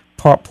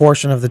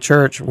portion of the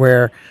church,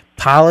 where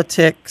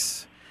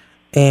politics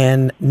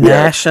and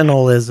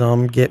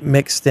nationalism get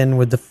mixed in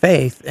with the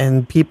faith,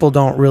 and people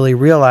don't really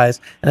realize,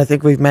 and I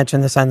think we've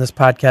mentioned this on this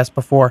podcast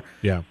before,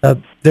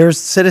 there's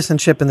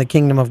citizenship in the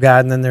kingdom of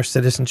God, and then there's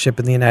citizenship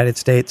in the United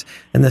States,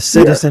 and the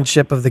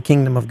citizenship of the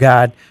kingdom of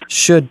God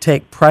should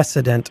take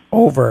precedent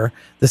over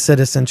the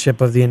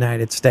citizenship of the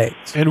United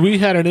States. And we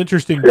had an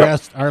interesting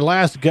guest. Our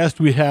last guest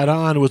we had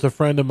on was a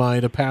friend of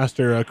mine, a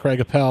pastor,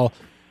 Craig Appel.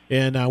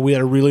 And we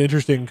had a really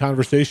interesting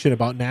conversation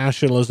about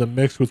nationalism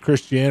mixed with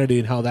Christianity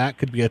and how that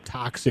could be a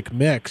toxic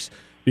mix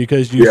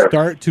because you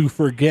start to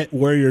forget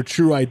where your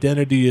true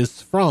identity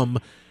is from.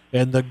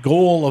 And the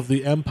goal of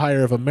the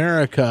empire of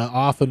America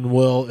often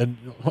will, and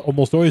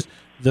almost always,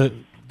 the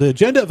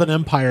agenda of an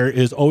empire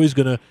is always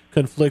going to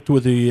conflict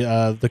with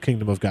the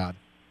kingdom of God.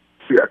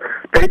 Yeah,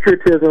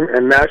 patriotism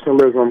and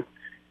nationalism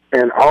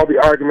and all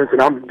the arguments,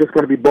 and I'm just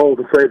going to be bold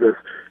and say this,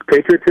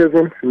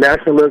 patriotism,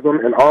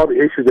 nationalism, and all the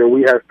issues that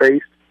we have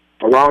faced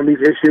around these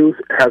issues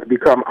has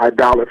become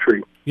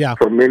idolatry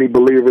for many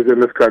believers in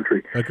this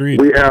country. Agreed.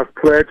 We have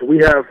pledged, we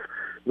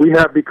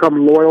have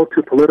become loyal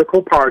to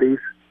political parties,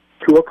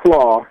 to a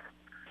cloth,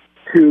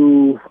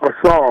 to a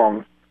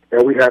song,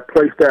 and we have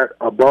placed that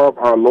above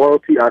our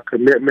loyalty, our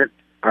commitment,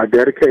 our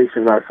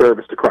dedication, and our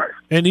service to Christ.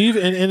 And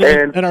even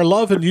and our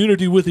love and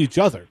unity with each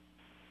other.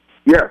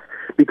 Yes,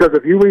 because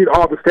if you read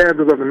all the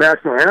stanzas of the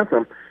national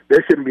anthem,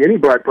 there shouldn't be any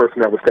black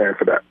person that would stand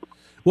for that.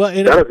 Well,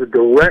 that is a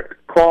direct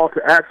call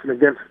to action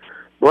against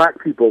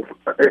black people,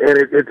 and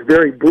it's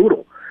very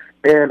brutal.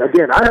 And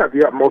again, I have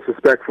the utmost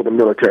respect for the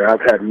military. I've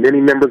had many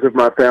members of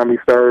my family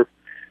serve.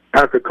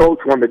 As a coach,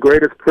 one of the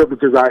greatest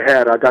privileges I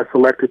had, I got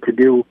selected to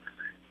do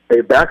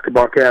a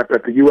basketball camp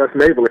at the U.S.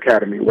 Naval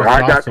Academy, where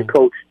I got to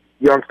coach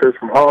youngsters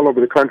from all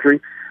over the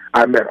country.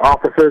 I met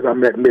officers, I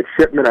met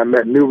midshipmen, I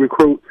met new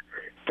recruits,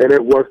 and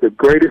it was the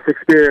greatest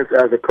experience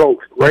as a coach,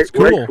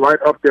 right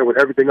up there with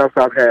everything else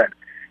I've had.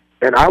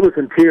 And I was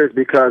in tears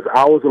because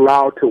I was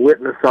allowed to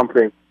witness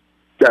something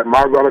that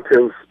my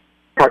relatives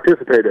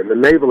participated in, the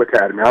Naval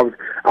Academy. I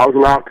was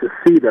allowed to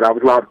see that. I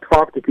was allowed to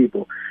talk to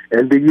people.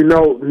 And do you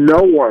know,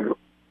 no one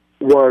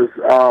was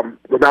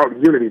without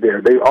unity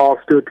there. They all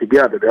stood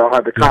together. They all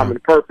had the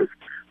common purpose.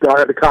 They all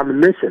had the common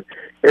mission.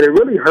 And it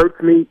really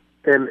hurts me,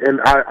 and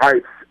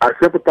I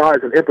sympathize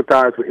and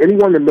empathize with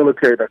anyone in the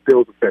military that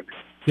feels offended.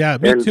 Yeah,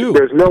 me too.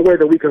 There's no way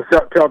that we can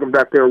tell them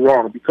that they're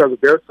wrong because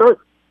of their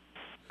service.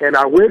 And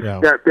I wish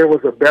that there was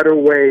a better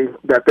way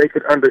that they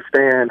could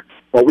understand,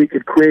 or we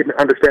could create an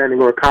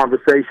understanding or a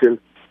conversation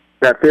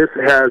that this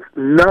has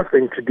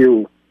nothing to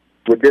do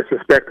with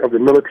disrespect of the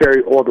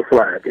military or the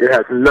flag. It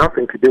has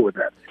nothing to do with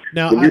that.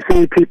 Now, when you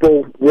see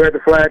people wear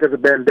the flag as a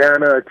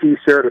bandana, a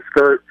T-shirt, a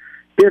skirt,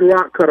 Kid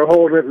Rock cut a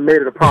hole in it and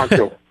made it a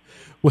poncho.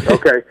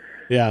 Okay?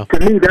 Yeah. To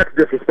me, that's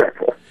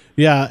disrespectful.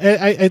 Yeah,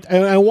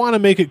 I want to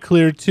make it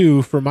clear,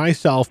 too, for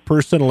myself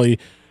personally,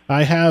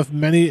 I have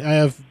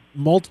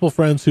multiple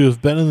friends who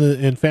have been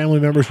and family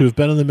members who have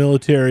been in the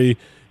military,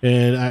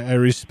 and I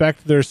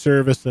respect their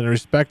service and I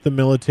respect the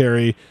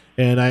military.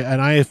 And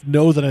I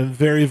know that I'm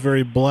very,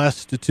 very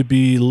blessed to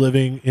be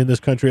living in this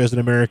country as an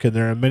American.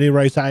 There are many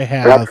rights I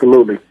have.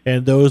 Absolutely.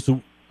 And those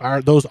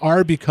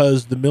are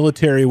because the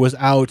military was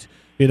out.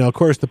 Of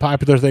course, the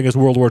popular thing is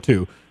World War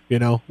II.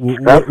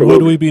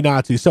 Would we be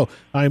Nazis? So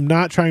I'm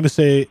not trying to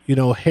say,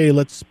 hey,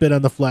 let's spit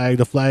on the flag.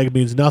 The flag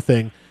means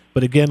nothing.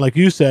 But again, like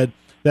you said,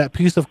 that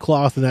piece of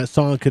cloth and that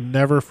song can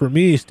never, for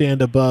me,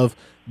 stand above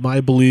my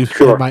beliefs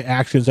and my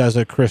actions as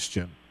a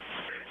Christian.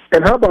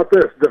 And how about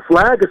this? The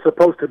flag is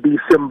supposed to be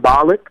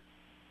symbolic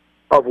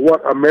of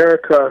what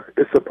America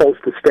is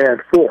supposed to stand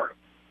for.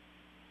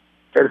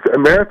 And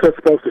America is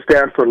supposed to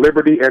stand for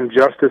liberty and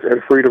justice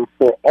and freedom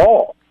for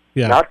all,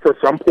 not for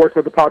some portion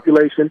of the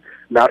population,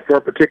 not for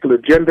a particular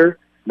gender,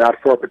 not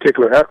for a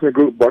particular ethnic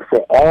group, but for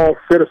all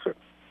citizens.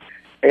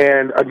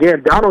 And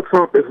again, Donald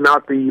Trump is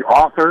not the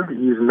author.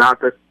 He's not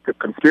the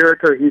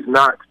conspirator. He's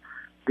not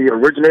the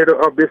originator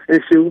of this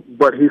issue,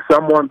 but he's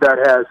someone that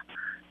has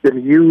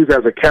been used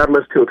as a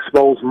catalyst to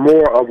expose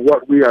more of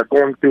what we are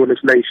going through in this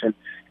nation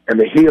and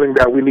the healing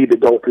that we need to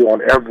go through on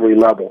every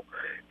level.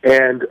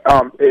 And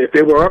if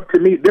it were up to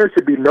me, there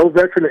should be no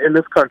veteran in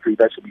this country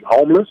that should be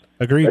homeless.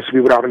 Agreed. That should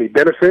be without any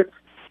benefits.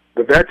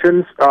 The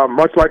veterans,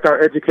 much like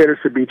our educators,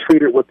 should be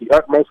treated with the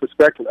utmost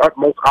respect and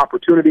utmost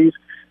opportunities.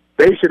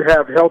 They should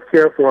have health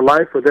care for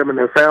life for them and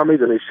their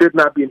families, and it should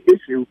not be an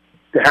issue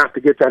to have to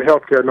get that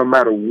health care no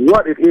matter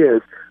what it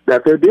is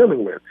that they're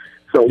dealing with.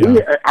 So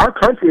our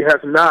country has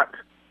not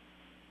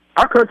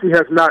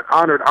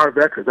honored our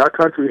veterans. Our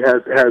country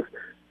has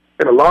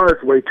in a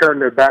large way turned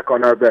their back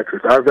on our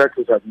veterans. Our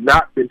veterans have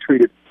not been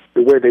treated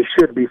the way they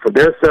should be for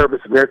their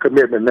service and their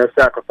commitment and their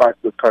sacrifice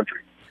to this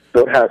country.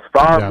 So it has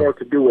far more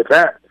to do with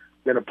that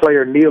than a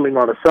player kneeling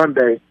on a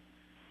Sunday,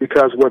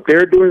 because what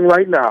they're doing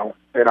right now,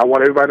 and I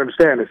want everybody to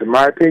understand this, in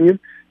my opinion,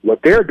 what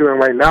they're doing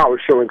right now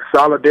is showing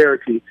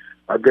solidarity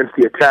against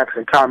the attacks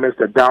and comments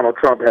that Donald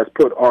Trump has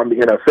put on the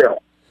NFL.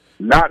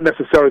 Not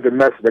necessarily the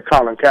message that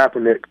Colin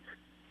Kaepernick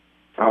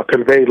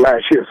conveyed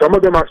last year. Some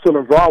of them are still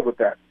involved with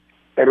that.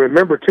 And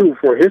remember, too,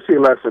 for a history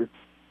lesson,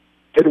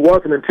 it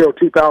wasn't until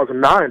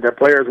 2009 that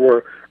players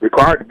were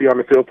required to be on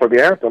the field for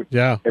the anthem.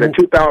 Yeah. And in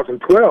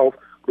 2012,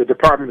 the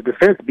Department of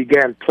Defense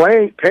began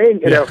paying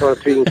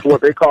NFL teams for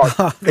what they call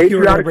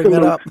patriotic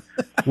salutes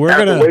as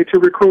a way to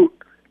recruit,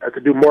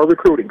 to do more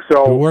recruiting.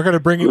 So we're going to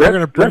bring that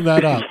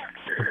up.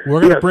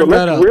 We're going to bring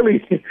that up.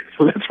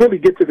 Let's really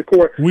get to the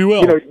core. We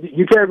will.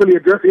 You can't really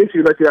address the issue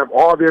unless you have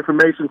all the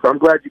information. So I'm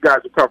glad you guys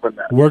are covering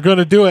that. We're going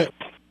to do it.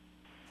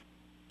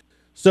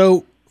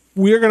 So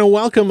we are going to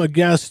welcome a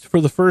guest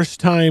for the first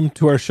time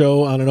to our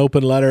show on an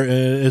open letter.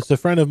 And it's a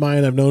friend of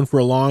mine I've known for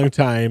a long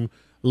time,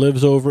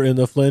 lives over in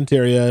the Flint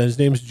area. His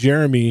name's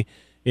Jeremy,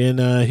 and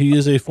he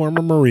is a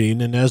former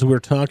Marine. And as we're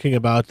talking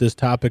about this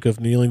topic of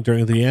kneeling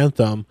during the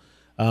anthem,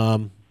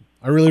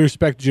 I really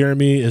respect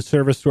Jeremy, his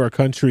service to our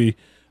country.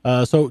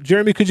 So,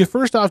 Jeremy, could you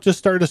first off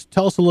just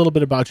tell us a little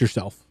bit about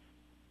yourself?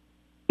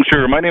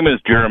 Sure. My name is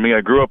Jeremy.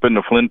 I grew up in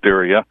the Flint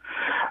area.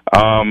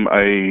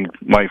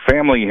 My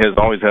family has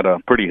always had a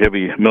pretty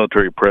heavy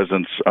military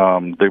presence.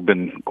 They've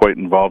been quite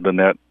involved in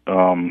that.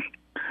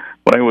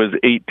 When I was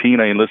 18,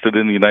 I enlisted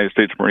in the United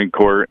States Marine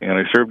Corps, and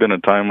I served in a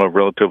time of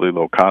relatively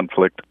low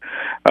conflict.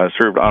 I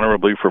served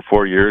honorably for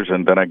 4 years,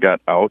 and then I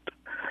got out.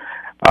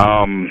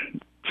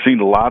 Seen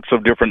lots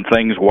of different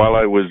things while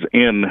I was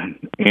in,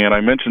 and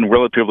I mentioned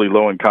relatively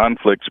low in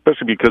conflict,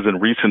 especially because in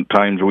recent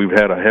times we've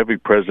had a heavy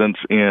presence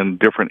in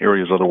different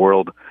areas of the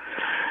world.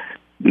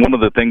 One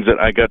of the things that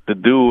I got to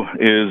do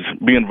is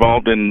be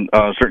involved in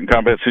certain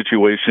combat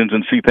situations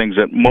and see things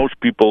that most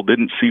people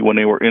didn't see when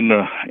they were in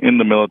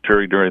the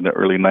military during the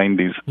early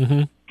 90s.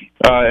 Mm-hmm.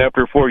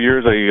 After 4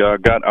 years, I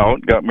got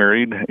out, got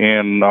married,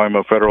 and now I'm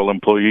a federal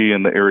employee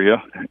in the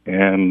area.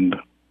 And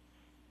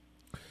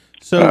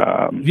so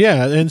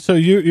and so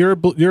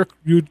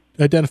you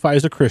identify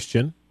as a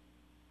Christian.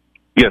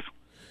 Yes.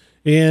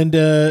 And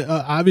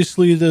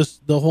obviously,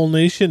 the whole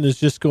nation is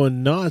just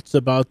going nuts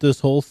about this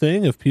whole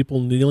thing of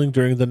people kneeling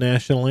during the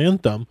national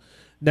anthem.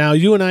 Now,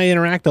 you and I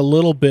interact a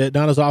little bit,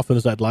 not as often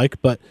as I'd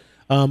like, but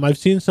I've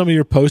seen some of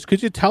your posts.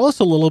 Could you tell us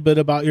a little bit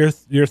about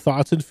your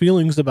thoughts and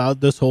feelings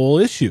about this whole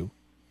issue?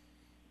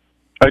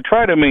 I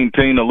try to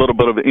maintain a little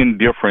bit of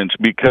indifference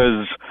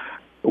because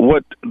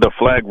what the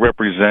flag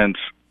represents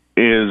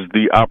is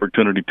the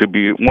opportunity to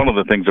be, one of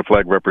the things the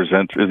flag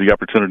represents is the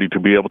opportunity to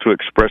be able to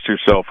express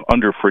yourself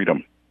under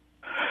freedom.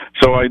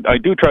 So I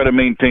do try to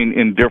maintain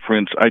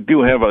indifference. I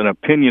do have an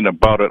opinion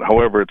about it.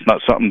 However, it's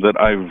not something that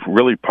I've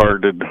really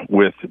parted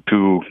with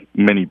to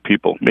many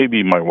people,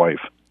 maybe my wife.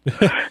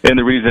 And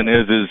the reason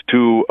is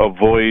to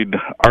avoid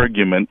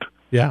argument,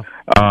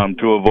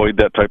 to avoid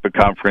that type of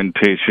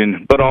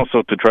confrontation, but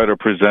also to try to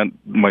present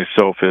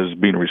myself as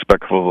being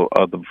respectful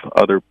of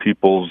other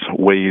people's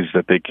ways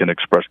that they can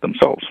express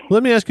themselves.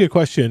 Let me ask you a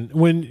question.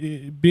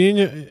 When being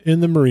in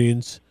the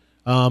Marines,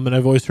 and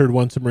I've always heard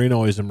once a Marine,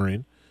 always a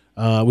Marine,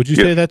 would you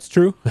say that's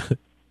true?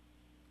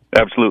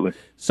 Absolutely.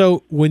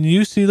 So when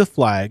you see the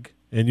flag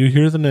and you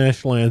hear the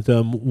national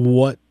anthem,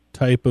 what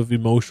type of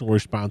emotional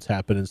response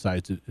happen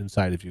inside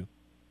of you?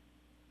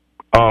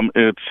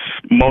 It's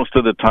most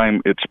of the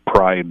time it's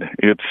pride.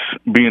 It's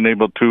being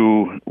able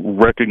to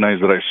recognize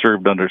that I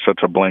served under such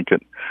a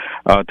blanket,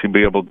 to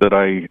be able that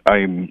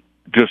I'm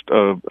just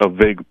a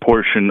vague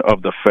portion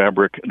of the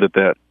fabric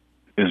that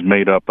is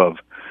made up of.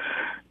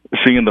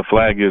 Seeing the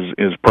flag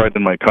is pride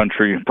in my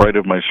country, pride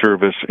of my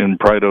service, and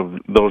pride of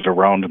those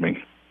around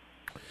me.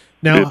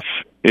 Now,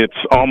 it's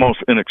almost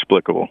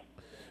inexplicable.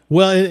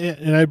 Well,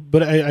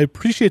 I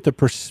appreciate the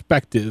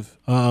perspective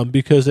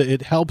because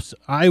it helps.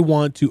 I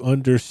want to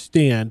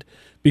understand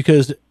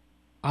because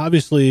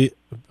obviously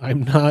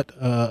I'm not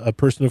a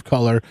person of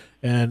color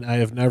and I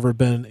have never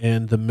been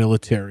in the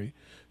military.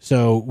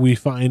 So we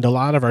find a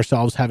lot of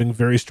ourselves having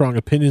very strong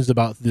opinions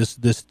about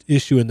this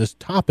issue and this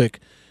topic.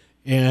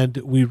 And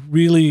we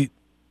really,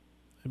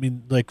 I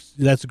mean, like,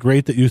 that's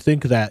great that you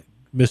think that,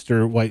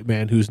 Mr. White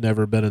Man who's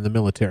never been in the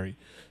military.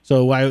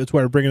 So it's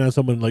why we're bringing on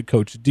someone like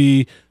Coach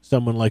D,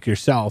 someone like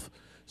yourself.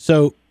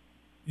 So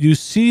you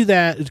see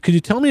that. Could you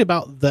tell me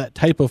about that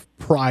type of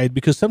pride?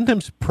 Because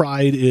sometimes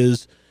pride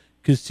is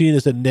seen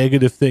as a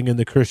negative thing in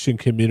the Christian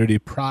community.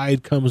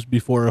 Pride comes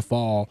before a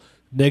fall,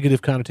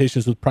 negative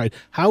connotations with pride.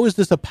 How is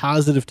this a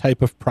positive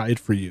type of pride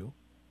for you?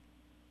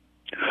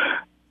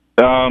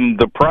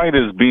 The pride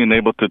is being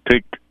able to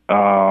take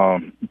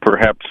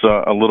perhaps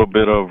a little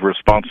bit of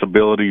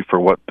responsibility for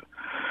what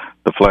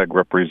the flag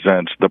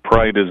represents. The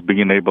pride is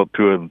being able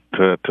to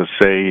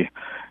say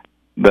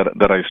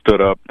that I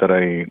stood up, that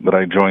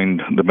I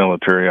joined the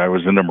military. I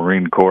was in the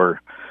Marine Corps,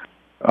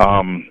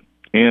 and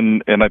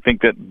I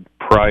think that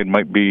pride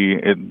might be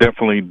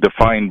definitely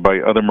defined by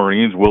other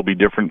Marines will be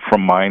different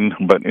from mine.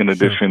 But in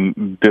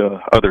addition, the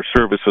other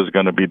service is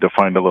going to be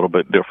defined a little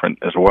bit different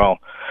as well.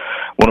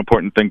 One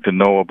important thing to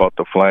know about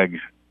the flag.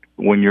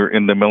 When you're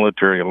in the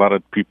military, a lot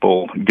of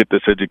people get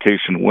this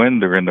education when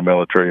they're in the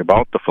military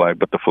about the flag,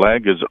 but the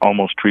flag is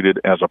almost treated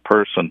as a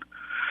person.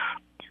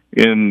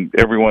 And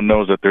everyone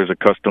knows that there's a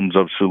customs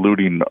of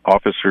saluting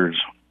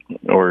officers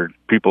or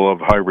people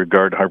of high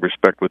regard, high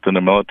respect within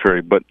the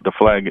military, but the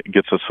flag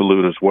gets a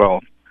salute as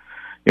well.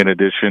 In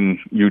addition,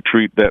 you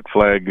treat that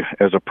flag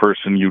as a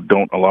person. You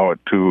don't allow it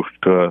to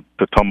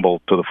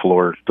tumble to the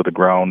floor, to the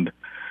ground.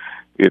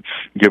 It's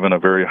given a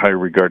very high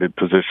regarded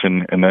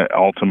position, and that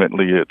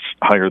ultimately it's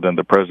higher than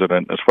the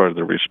president as far as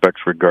the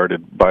respects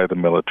regarded by the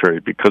military.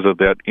 Because of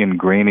that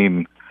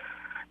ingraining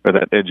or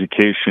that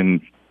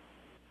education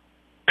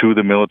to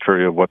the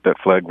military of what that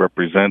flag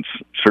represents,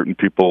 certain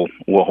people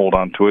will hold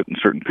on to it and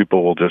certain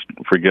people will just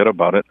forget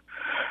about it.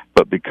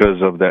 But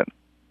because of that,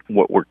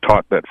 what we're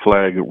taught that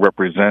flag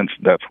represents,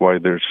 that's why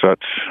there's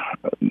such,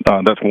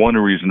 that's one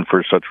reason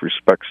for such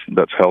respects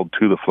that's held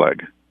to the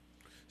flag.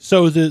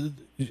 So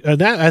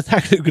that's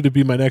actually going to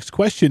be my next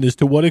question, is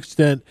to what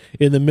extent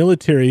in the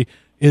military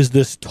is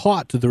this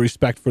taught to the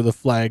respect for the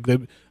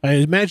flag? I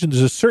imagine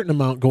there's a certain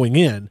amount going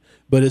in,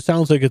 but it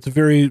sounds like it's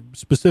very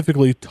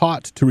specifically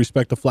taught to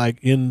respect the flag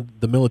in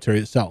the military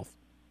itself.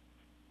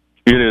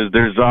 It is.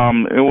 There's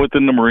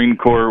within the Marine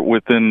Corps,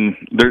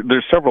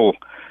 there's several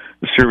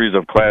series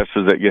of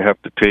classes that you have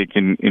to take,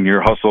 and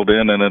you're hustled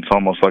in, and it's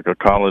almost like a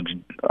college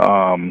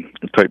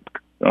type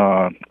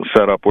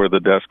setup where the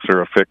desks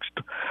are a fixed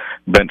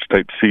bench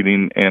type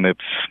seating, and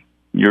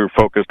you're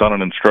focused on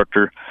an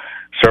instructor.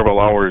 Several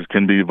hours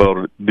can be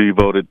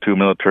devoted to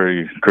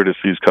military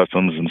courtesies,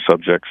 customs, and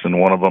subjects, and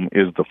one of them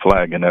is the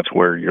flag, and that's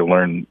where you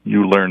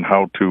learn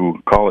how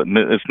to call it. And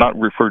it's not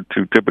referred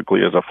to typically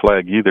as a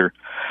flag either;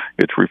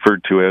 it's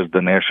referred to as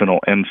the national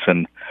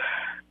ensign.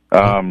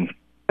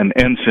 An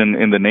ensign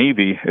in the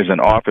Navy is an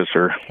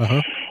officer.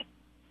 Uh-huh.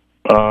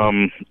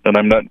 And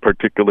I'm not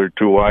particular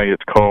to why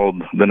it's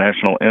called the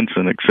national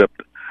ensign,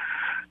 except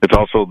it's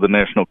also the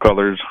national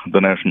colors, the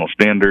national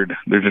standard.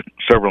 There's just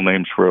several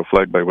names for a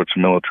flag by which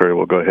the military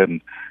will go ahead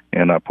and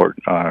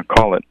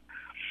call it.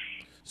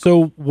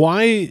 So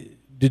why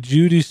did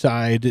you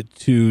decide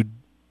to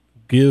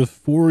give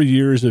 4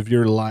 years of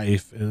your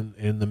life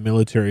in the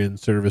military and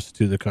service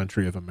to the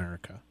country of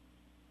America?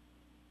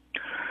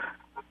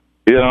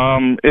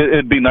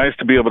 It'd be nice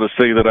to be able to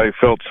say that I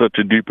felt such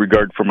a deep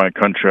regard for my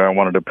country. I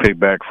wanted to pay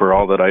back for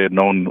all that I had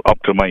known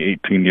up to my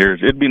 18 years.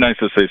 It'd be nice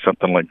to say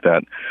something like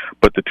that.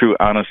 But the true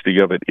honesty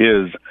of it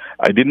is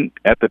I didn't,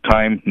 at the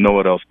time, know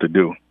what else to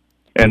do.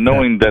 And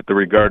knowing that the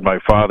regard my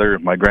father,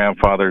 my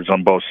grandfathers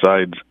on both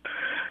sides,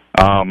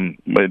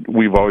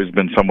 we've always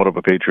been somewhat of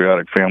a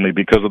patriotic family.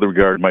 Because of the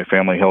regard my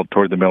family held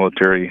toward the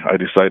military, I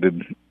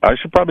decided I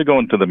should probably go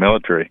into the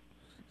military.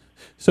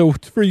 So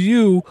for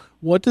you,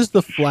 what does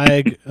the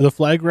flag? The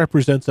flag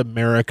represents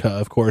America,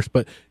 of course,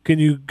 but can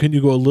you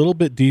go a little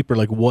bit deeper?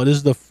 Like, what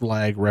does the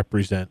flag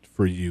represent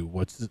for you?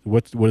 What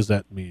does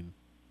that mean?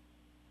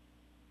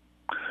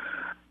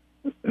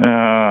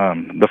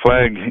 The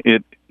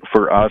flag,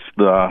 for us,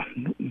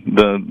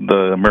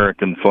 the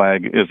American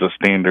flag is a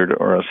standard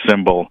or a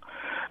symbol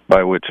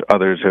by which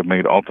others have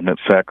made ultimate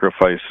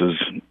sacrifices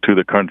to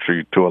the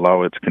country to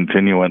allow its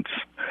continuance.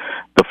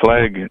 The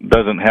flag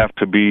doesn't have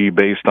to be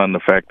based on the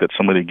fact that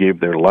somebody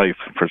gave their life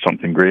for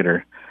something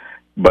greater,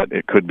 but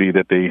it could be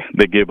that they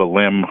gave a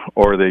limb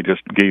or they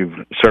just gave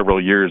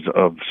several years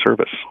of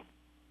service.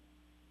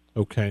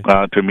 Okay.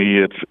 To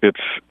me,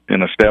 it's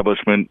an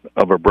establishment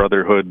of a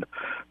brotherhood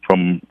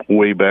from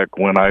way back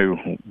when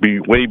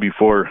way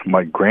before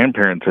my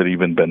grandparents had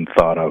even been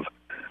thought of.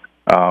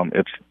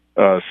 It's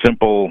a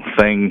simple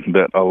thing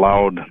that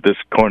allowed this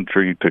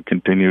country to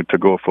continue to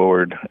go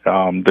forward.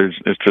 I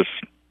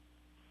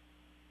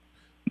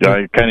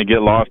kind of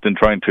get lost in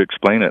trying to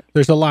explain it.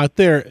 There's a lot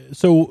there.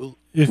 So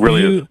if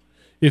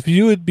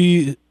you would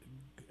be,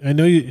 I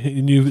know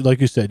you like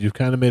you said, you've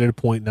kind of made it a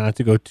point not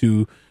to go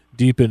too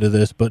deep into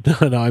this, but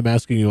now I'm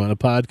asking you on a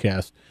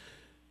podcast.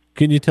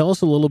 Can you tell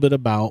us a little bit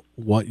about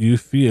what you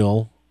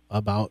feel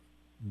about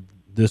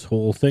this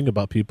whole thing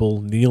about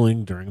people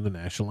kneeling during the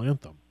national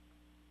anthem?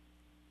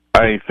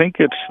 I think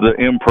it's the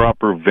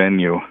improper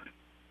venue.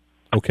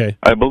 Okay.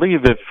 I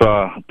believe if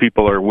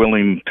people are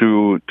willing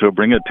to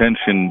bring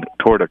attention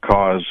toward a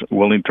cause,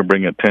 willing to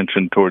bring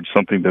attention towards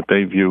something that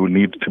they view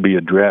needs to be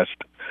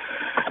addressed,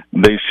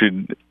 they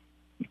should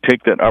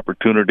take that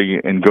opportunity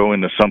and go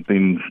into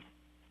something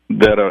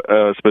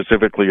that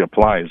specifically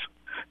applies.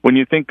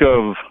 If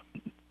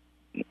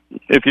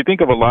you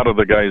think of a lot of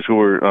the guys who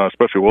were,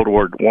 especially World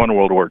War I,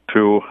 World War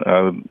II,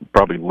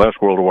 probably less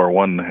World War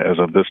I as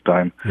of this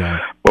time,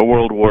 but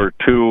World War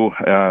II,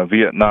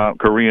 Vietnam,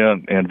 Korea,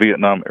 and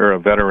Vietnam era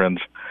veterans,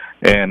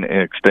 and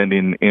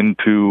extending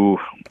into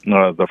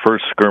the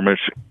first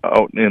skirmish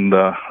out in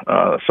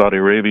Saudi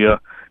Arabia,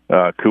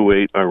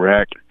 Kuwait,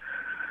 Iraq,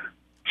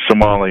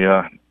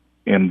 Somalia,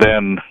 and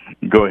then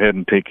go ahead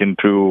and take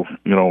into,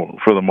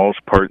 for the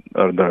most part,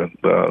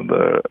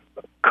 the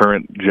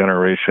current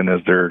generation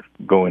as they're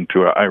going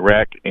to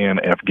Iraq and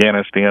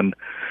Afghanistan.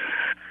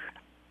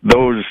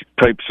 Those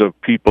types of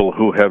people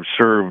who have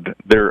served,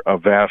 they're a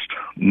vast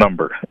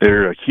number.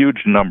 They're a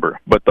huge number.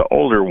 But the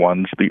older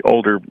ones, the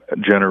older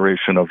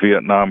generation of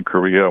Vietnam,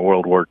 Korea,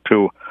 World War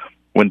II,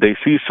 when they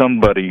see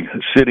somebody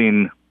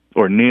sitting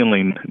or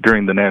kneeling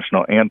during the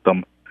national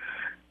anthem,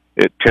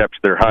 it chaps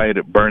their hide,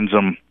 it burns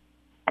them.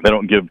 They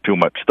don't give too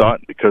much thought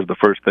because the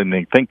first thing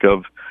they think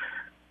of,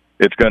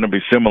 it's going to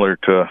be similar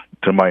to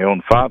my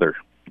own father.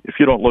 If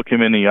you don't look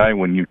him in the eye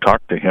when you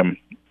talk to him,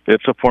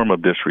 it's a form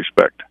of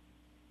disrespect.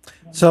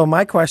 So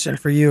my question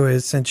for you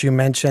is, since you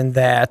mentioned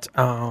that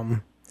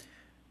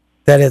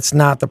that it's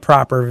not the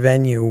proper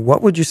venue,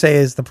 what would you say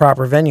is the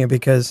proper venue?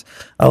 Because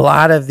a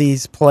lot of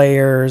these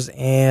players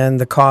and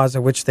the cause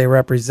of which they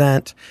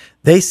represent,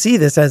 they see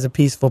this as a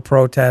peaceful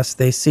protest.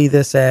 They see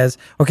this as,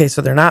 okay,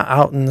 so they're not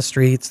out in the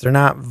streets. They're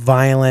not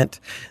violent.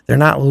 They're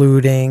not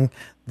looting.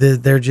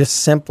 They're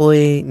just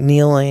simply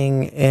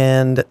kneeling,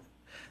 and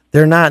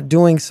they're not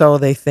doing so,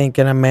 they think,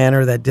 in a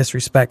manner that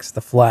disrespects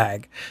the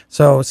flag.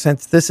 So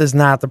since this is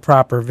not the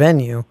proper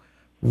venue,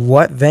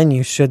 what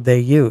venue should they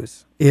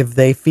use if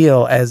they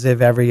feel as if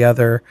every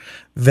other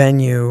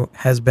venue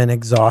has been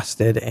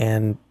exhausted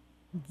and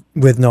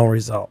with no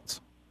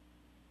results?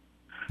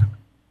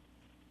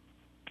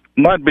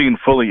 Not being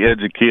fully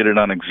educated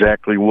on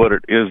exactly what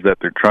it is that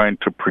they're trying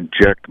to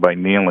project by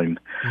kneeling.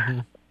 Mm-hmm.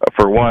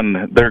 For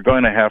one, they're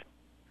going to have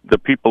the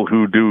people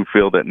who do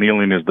feel that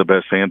kneeling is the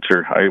best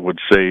answer, I would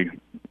say,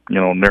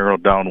 narrow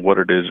down what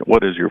it is.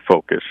 What is your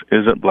focus?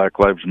 Is it Black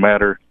Lives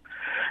Matter?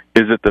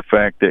 Is it the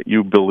fact that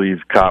you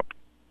believe cop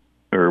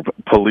or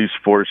police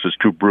force is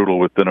too brutal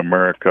within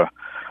America?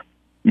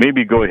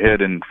 Maybe go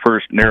ahead and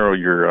first narrow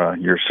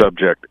your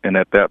subject, and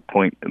at that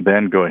point,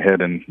 then go ahead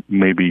and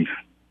maybe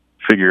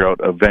figure out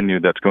a venue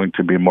that's going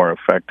to be more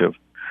effective.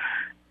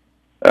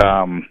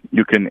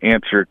 You can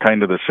answer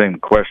kind of the same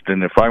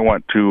question. If I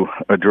want to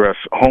address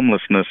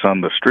homelessness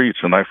on the streets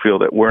and I feel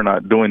that we're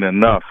not doing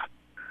enough,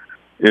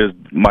 is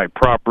my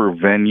proper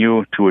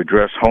venue to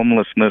address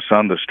homelessness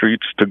on the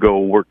streets to go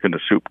work in a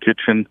soup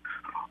kitchen,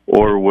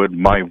 or would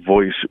my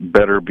voice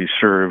better be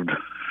served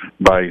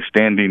by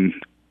standing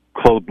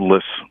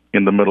clothless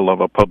in the middle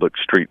of a public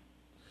street?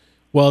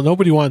 Well,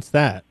 nobody wants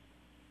that.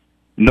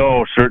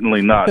 No,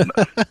 certainly not.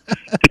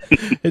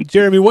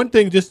 Jeremy, one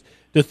thing just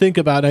to think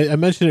about, I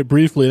mentioned it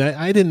briefly, and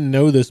I didn't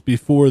know this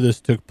before this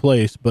took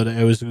place, but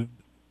I was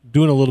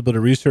doing a little bit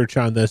of research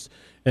on this,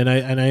 and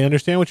I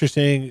understand what you're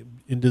saying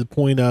into the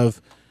point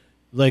of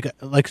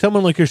like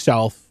someone like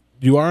yourself,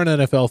 you are an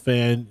NFL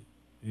fan,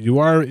 you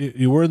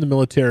were in the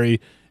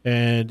military,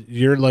 and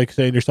you're like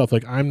saying to yourself,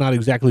 like, I'm not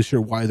exactly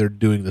sure why they're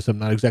doing this. I'm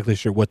not exactly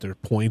sure what their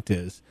point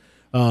is.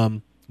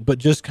 But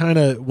just kind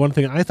of one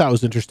thing I thought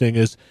was interesting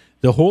is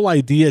the whole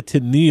idea to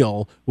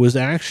kneel was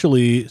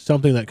actually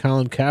something that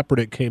Colin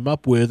Kaepernick came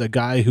up with, a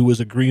guy who was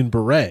a Green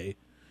Beret.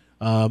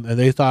 And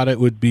they thought it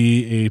would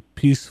be a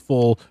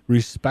peaceful,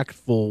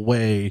 respectful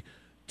way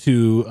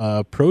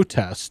to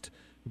protest,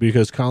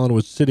 because Colin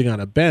was sitting on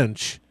a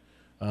bench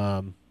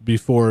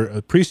before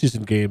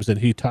preseason games, and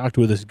he talked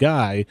with this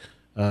guy,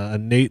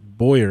 Nate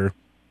Boyer,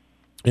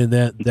 and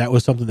that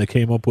was something they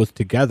came up with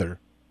together.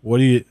 What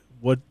do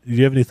what do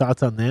you have any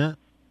thoughts on that?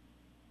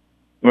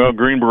 Well,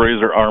 Green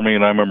Berets are Army,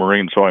 and I'm a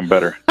Marine, so I'm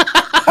better.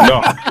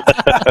 No.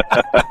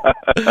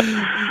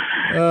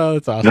 Oh,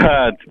 that's awesome.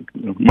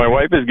 My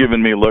wife has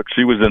given me looks.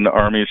 She was in the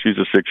Army. She's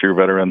a 6-year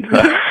veteran.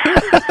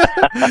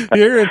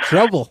 You're in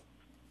trouble.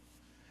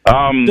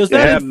 Does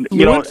that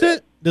influence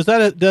it? Does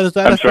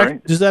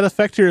that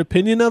affect your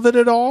opinion of it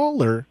at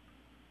all, or?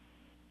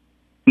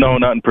 No,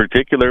 not in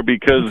particular,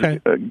 because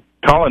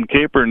Colin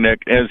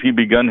Kaepernick, as he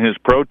begun his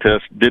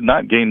protest, did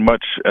not gain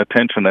much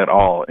attention at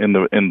all in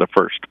the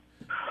first.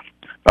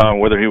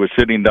 Whether he was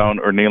sitting down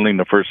or kneeling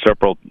the first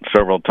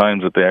several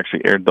times that they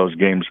actually aired those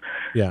games,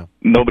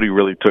 nobody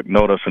really took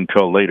notice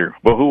until later.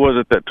 Well, who was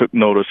it that took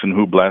notice and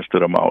who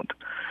blasted him out?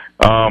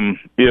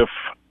 If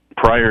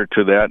prior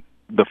to that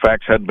the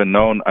facts had been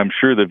known, I'm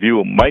sure the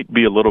view might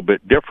be a little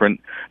bit different,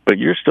 but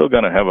you're still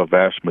going to have a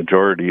vast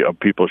majority of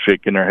people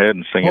shaking their head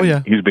and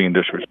saying he's being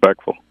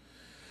disrespectful.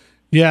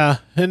 Yeah,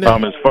 and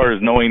as far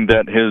as knowing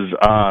that his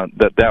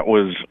that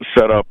was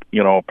set up,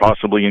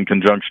 possibly in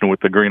conjunction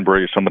with the Green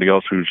Berets, somebody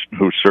else who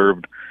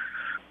served,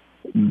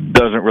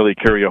 doesn't really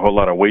carry a whole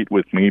lot of weight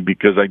with me,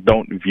 because I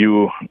don't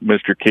view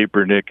Mr.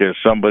 Kaepernick as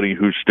somebody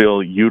who's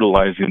still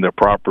utilizing the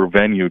proper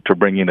venue to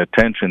bring in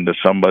attention to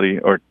somebody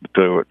or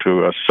to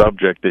a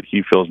subject that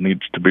he feels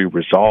needs to be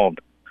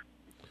resolved.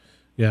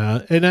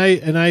 Yeah, and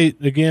I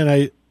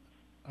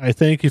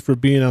thank you for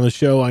being on the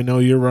show. I know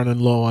you're running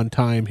low on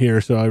time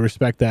here, so I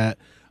respect that.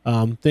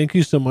 Thank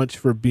you so much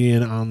for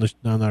being on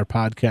our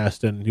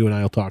podcast, and you and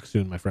I will talk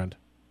soon, my friend.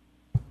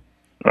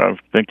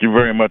 Thank you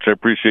very much. I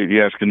appreciate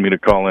you asking me to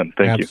call in.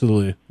 Thank you.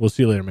 Absolutely. We'll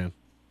see you later, man.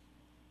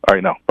 All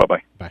right, now.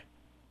 Bye-bye. Bye.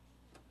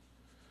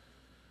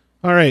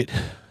 All right.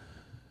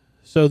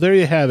 So there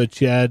you have it,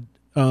 Chad.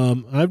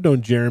 I've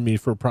known Jeremy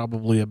for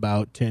probably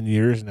about 10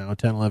 years now,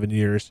 10, 11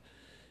 years.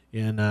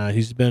 And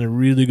he's been a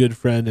really good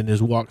friend and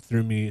has walked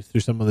through me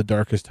through some of the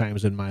darkest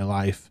times in my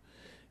life.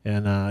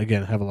 And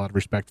again, I have a lot of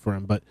respect for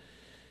him. But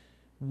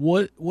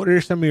what are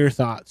some of your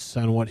thoughts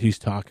on what he's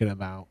talking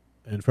about,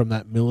 and from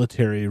that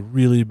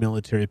really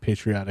military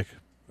patriotic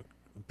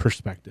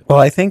perspective? Well,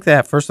 I think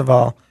that, first of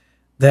all,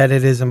 that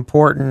it is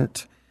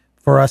important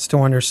for us to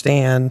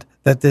understand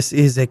that this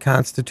is a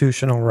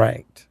constitutional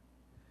right.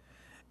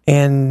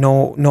 And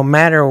no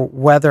matter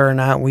whether or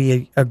not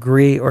we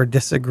agree or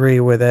disagree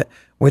with it,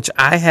 which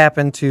I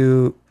happen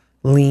to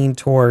lean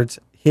towards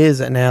his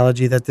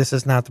analogy that this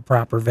is not the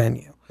proper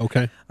venue.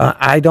 Okay.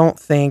 I don't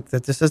think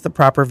that this is the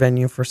proper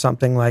venue for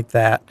something like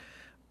that.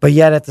 But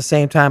yet, at the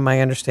same time, I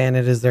understand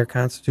it is their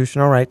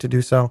constitutional right to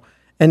do so.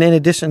 And in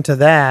addition to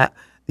that,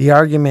 the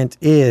argument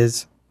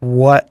is,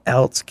 what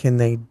else can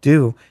they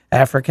do?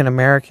 African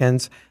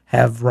Americans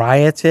have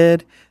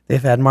rioted.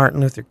 They've had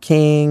Martin Luther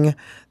King.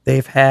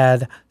 They've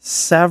had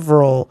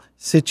several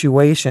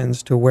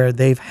situations to where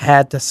they've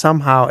had to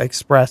somehow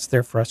express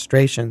their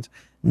frustrations.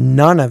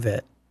 None of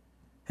it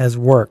has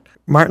worked.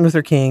 Martin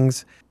Luther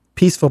King's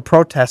peaceful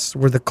protests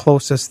were the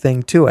closest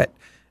thing to it.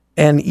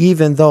 And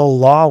even though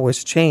law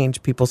was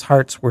changed, people's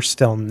hearts were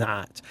still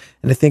not.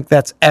 And I think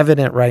that's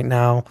evident right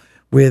now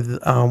with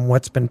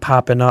what's been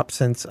popping up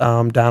since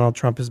Donald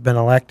Trump has been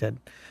elected.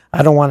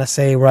 I don't want to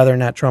say whether or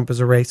not Trump is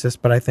a racist,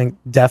 but I think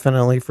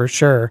definitely for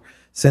sure,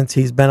 since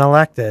he's been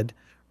elected,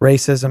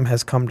 racism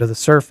has come to the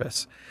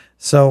surface.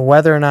 So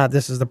whether or not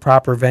this is the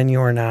proper venue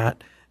or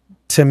not,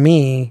 to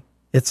me,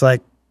 it's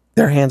like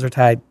their hands are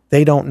tied.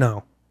 They don't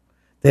know.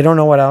 They don't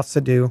know what else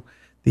to do.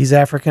 These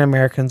African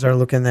Americans are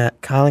looking at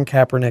Colin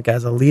Kaepernick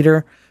as a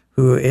leader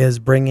who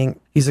is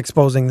he's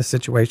exposing the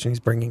situation. He's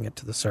bringing it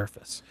to the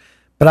surface.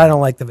 But I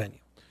don't like the venue.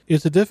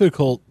 It's a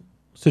difficult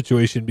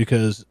situation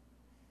because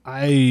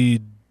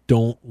I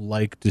don't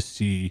like to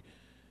see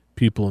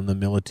people in the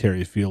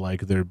military feel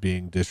like they're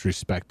being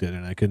disrespected.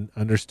 And I can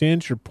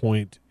understand your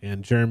point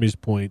and Jeremy's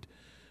point,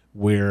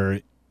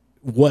 where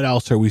what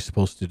else are we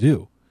supposed to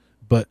do?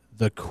 But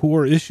the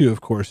core issue,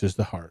 of course, is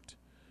the heart.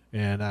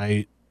 And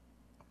I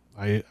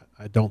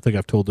don't think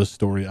I've told this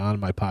story on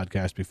my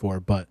podcast before,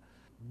 but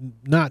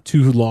not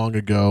too long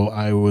ago,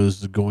 I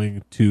was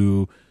going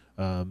to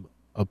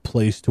a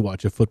place to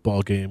watch a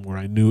football game where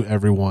I knew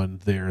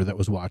everyone there that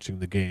was watching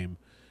the game.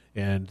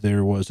 And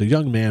there was a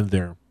young man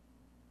there.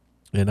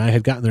 And I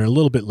had gotten there a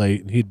little bit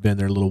late, and he'd been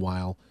there a little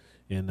while.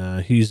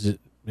 And he's in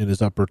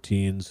his upper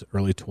teens,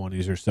 early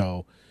 20s or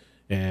so.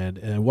 And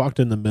I walked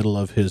in the middle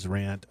of his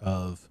rant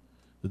of,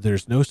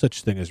 there's no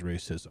such thing as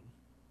racism.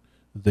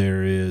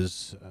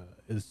 There's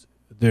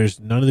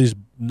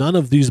none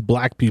of these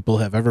black people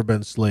have ever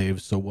been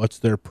slaves, so what's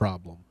their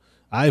problem?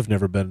 I've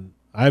never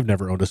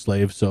owned a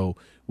slave, so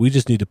we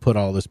just need to put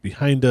all this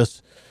behind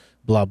us,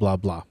 blah, blah,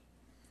 blah.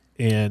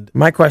 And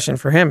my question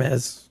for him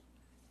is,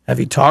 have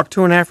you talked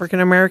to an African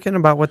American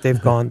about what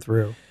they've gone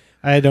through?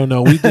 I don't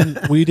know. We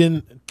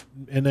didn't,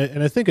 and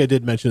I think I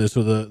did mention this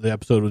with the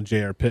episode when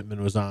J.R.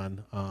 Pittman was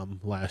on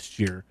last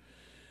year.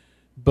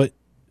 But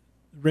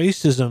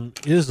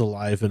racism is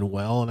alive and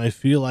well, and I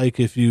feel like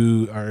if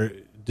you are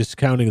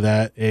discounting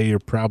that, you're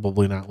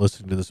probably not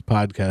listening to this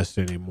podcast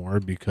anymore,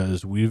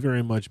 because we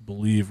very much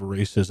believe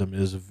racism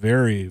is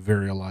very,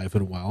 very alive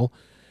and well.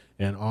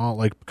 And all,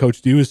 like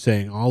Coach D was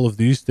saying, all of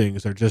these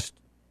things are just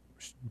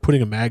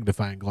putting a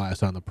magnifying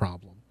glass on the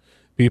problem.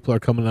 People are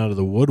coming out of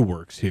the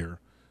woodworks here,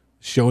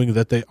 showing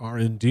that they are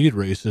indeed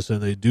racist,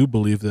 and they do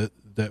believe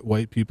that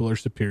white people are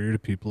superior to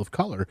people of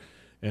color.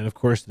 And of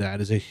course,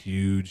 that is a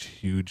huge,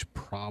 huge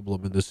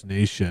problem in this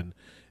nation,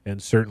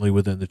 and certainly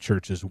within the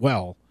church as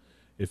well.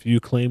 If you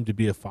claim to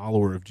be a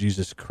follower of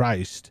Jesus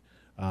Christ,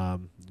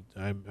 I'm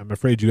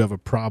afraid you have a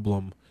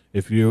problem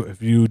if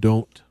you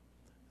don't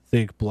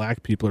think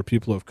black people or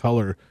people of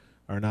color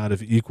are not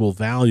of equal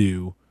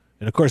value.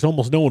 And of course,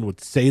 almost no one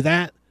would say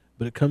that,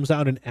 but it comes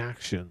out in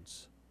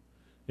actions.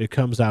 It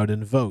comes out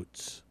in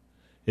votes.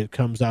 It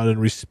comes out in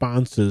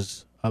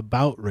responses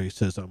about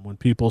racism. When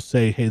people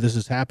say, hey, this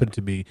has happened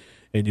to me,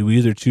 and you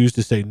either choose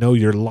to say, no,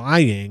 you're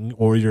lying,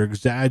 or you're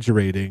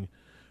exaggerating.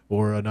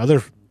 Or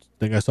another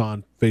thing I saw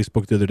on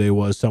Facebook the other day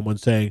was someone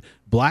saying,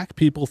 black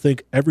people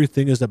think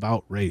everything is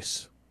about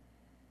race.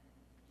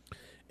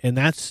 And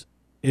that's,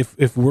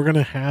 if we're going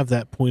to have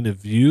that point of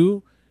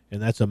view,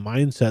 and that's a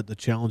mindset, the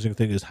challenging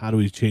thing is how do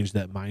we change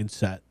that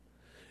mindset?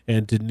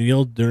 And to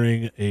kneel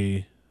during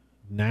a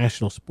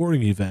national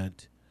sporting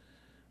event,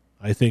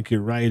 I think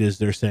you're right, is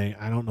they're saying,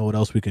 I don't know what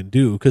else we can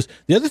do. Because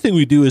the other thing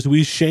we do is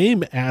we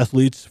shame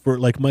athletes for,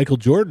 like Michael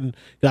Jordan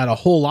got a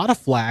whole lot of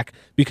flack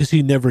because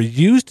he never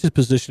used his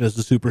position as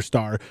the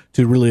superstar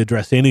to really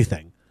address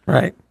anything.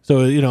 Right.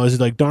 So, it's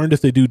like darned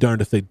if they do,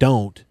 darned if they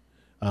don't.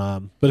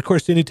 But of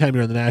course, anytime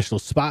you're in the national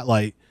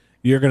spotlight,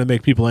 you're going to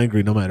make people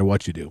angry no matter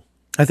what you do.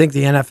 I think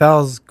the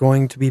NFL is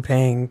going to be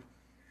paying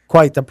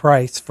quite the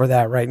price for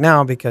that right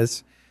now,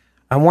 because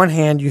on one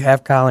hand, you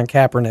have Colin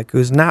Kaepernick,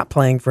 who's not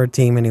playing for a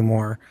team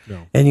anymore.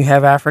 No. And you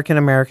have African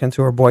Americans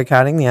who are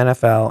boycotting the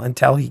NFL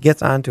until he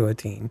gets onto a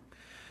team,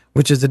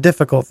 which is a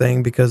difficult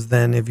thing, because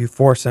then if you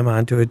force him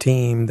onto a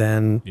team,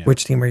 then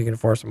which team are you going to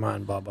force him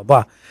on, blah, blah,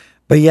 blah.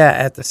 But yeah,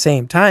 at the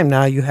same time,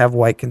 now you have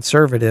white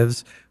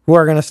conservatives who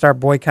are going to start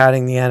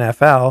boycotting the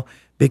NFL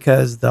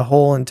because the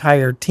whole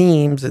entire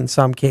teams, in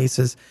some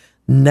cases,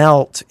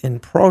 knelt in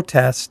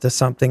protest to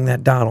something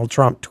that Donald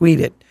Trump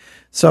tweeted.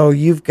 So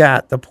you've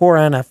got the poor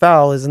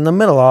NFL is in the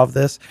middle of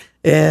this,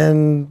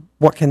 and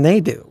what can they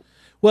do?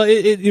 Well,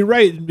 you're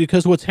right,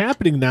 because what's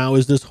happening now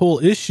is this whole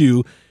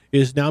issue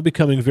is now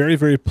becoming very,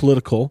 very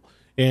political,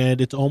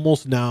 and it's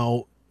almost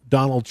now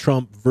Donald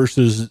Trump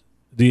versus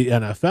the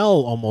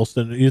NFL almost.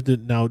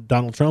 And now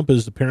Donald Trump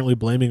is apparently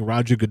blaming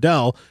Roger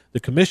Goodell, the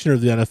commissioner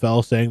of the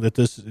NFL, saying that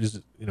this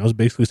is, is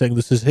basically saying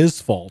this is his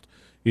fault.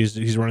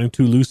 He's running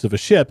too loose of a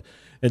ship.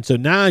 And so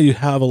now you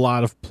have a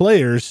lot of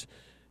players,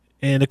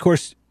 and of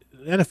course,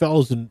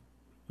 NFL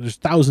there's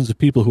thousands of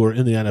people who are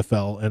in the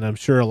NFL, and I'm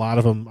sure a lot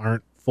of them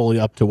aren't fully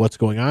up to what's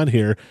going on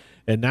here.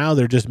 And now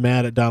they're just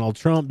mad at Donald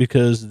Trump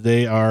because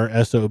they are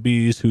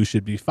SOBs who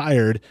should be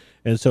fired.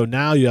 And so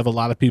now you have a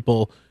lot of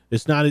people.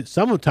 It's not,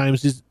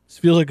 sometimes it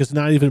feels like it's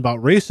not even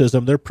about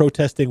racism. They're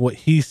protesting what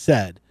he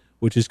said,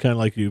 which is kind of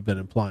like you've been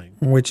implying.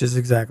 Which is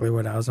exactly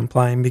what I was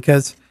implying,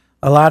 because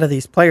a lot of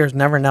these players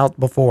never knelt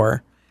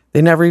before.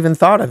 They never even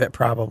thought of it,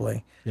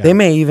 probably. Yeah. They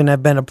may even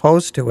have been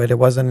opposed to it. It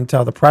wasn't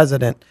until the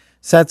president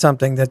said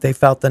something that they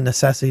felt the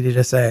necessity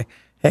to say,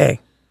 hey,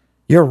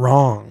 you're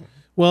wrong.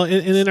 Well,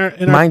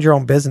 mind your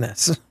own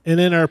business. And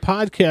in our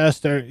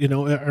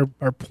podcast,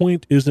 our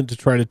point isn't to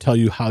try to tell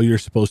you how you're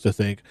supposed to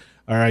think.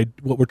 All right,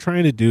 what we're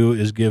trying to do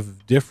is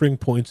give differing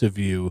points of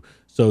view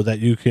so that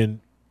you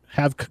can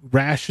have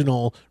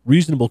rational,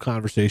 reasonable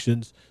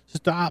conversations.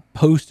 Stop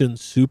posting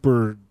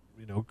super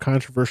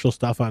controversial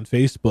stuff on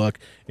Facebook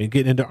and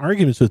getting into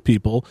arguments with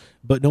people.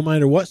 But no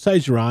matter what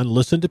side you're on,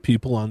 listen to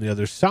people on the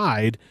other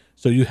side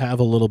so you have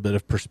a little bit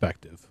of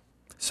perspective.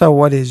 So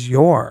what is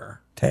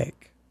your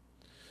take?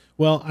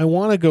 Well, I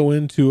want to go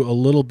into a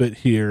little bit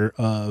here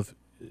of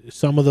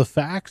some of the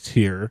facts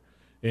here,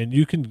 and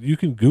you can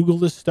Google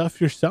this stuff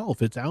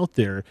yourself. It's out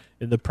there.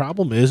 And the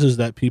problem is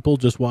that people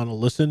just want to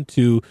listen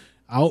to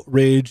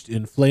outraged,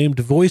 inflamed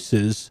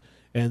voices,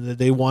 and that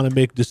they want to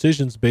make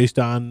decisions based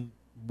on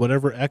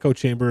whatever echo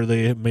chamber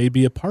they may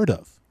be a part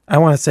of. I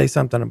want to say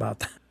something about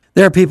that.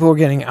 There are people who are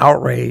getting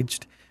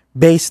outraged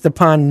based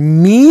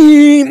upon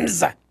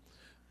memes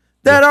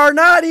that are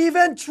not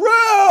even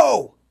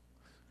true.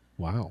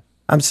 Wow.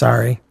 I'm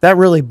sorry. That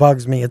really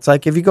bugs me. It's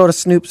like if you go to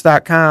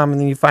snoops.com and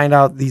then you find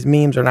out these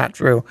memes are not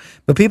true,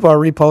 but people are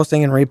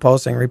reposting and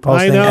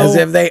reposting as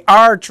if they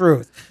are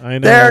truth. I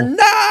know. They're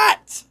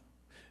not.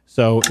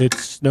 So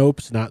it's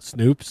Snopes, not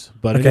Snoops.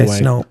 But okay,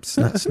 anyway. Snopes,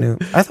 not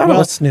Snoop. I thought it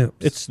was Snoops.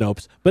 It's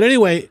Snopes. But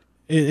anyway,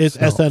 it's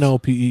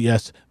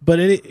Snopes. But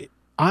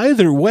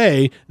either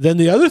way, then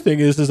the other thing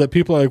is that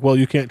people are like, well,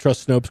 you can't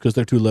trust Snopes because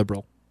they're too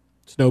liberal.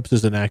 Snopes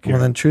is inaccurate.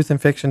 Well, then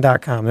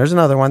truthandfiction.com. There's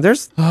another one.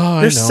 There's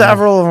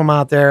several of them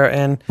out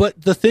there.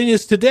 But the thing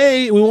is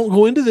today, we won't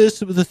go into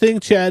this, but the thing,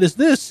 Chad, is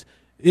this.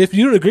 If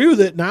you don't agree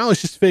with it, now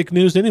it's just fake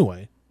news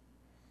anyway.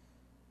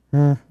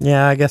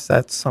 Yeah, I guess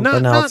that's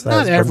something else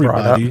that's been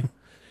brought up.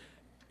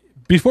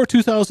 Before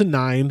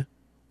 2009,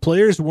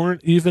 players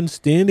weren't even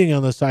standing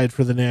on the side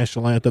for the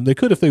national anthem. They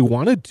could if they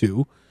wanted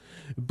to,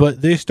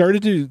 but they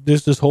started to,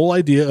 there's this whole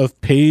idea of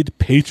paid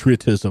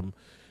patriotism.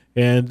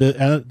 And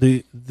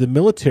the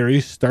military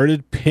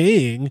started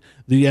paying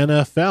the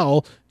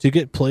NFL to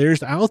get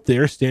players out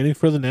there standing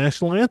for the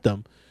national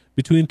anthem.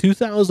 Between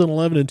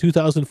 2011 and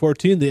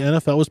 2014, the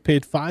NFL was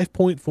paid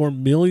 $5.4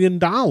 million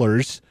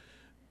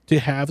to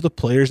have the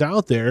players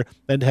out there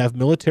and to have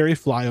military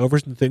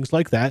flyovers and things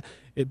like that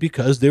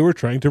because they were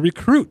trying to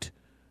recruit.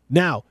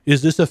 Now,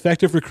 is this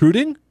effective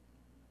recruiting?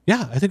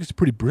 Yeah, I think it's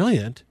pretty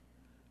brilliant,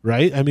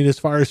 right? I mean, as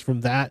far as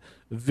from that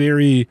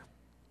viewpoint,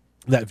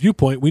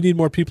 we need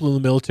more people in the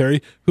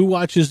military who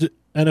watches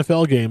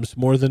NFL games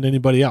more than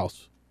anybody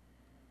else.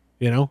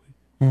 Young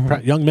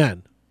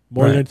men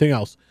more than anything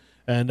else,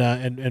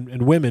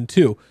 and women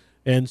too.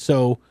 And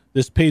so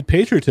this paid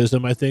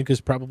patriotism, I think,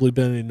 has probably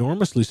been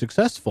enormously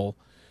successful.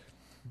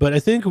 But I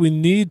think we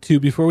need to,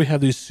 before we have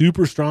these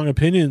super strong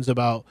opinions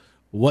about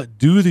what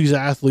do these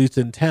athletes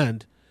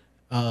intend.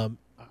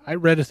 I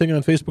read a thing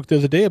on Facebook the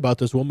other day about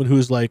this woman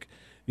who's like,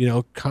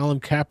 Colin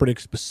Kaepernick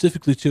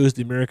specifically chose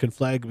the American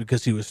flag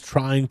because he was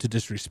trying to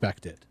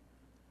disrespect it.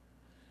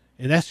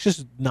 And that's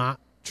just not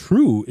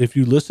true. If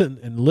you listen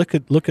and look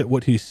at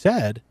what he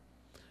said,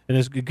 and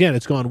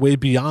it's gone way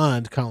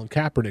beyond Colin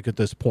Kaepernick at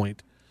this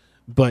point,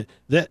 but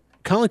that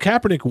Colin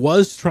Kaepernick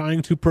was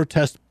trying to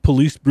protest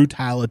police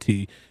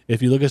brutality.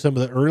 If you look at some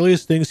of the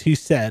earliest things he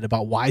said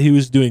about why he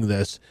was doing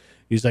this,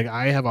 he's like,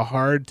 I have a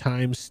hard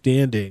time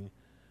standing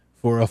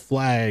for a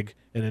flag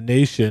in a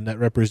nation that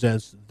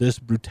represents this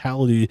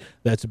brutality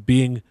that's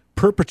being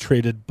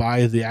perpetrated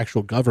by the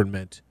actual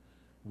government,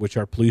 which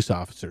are police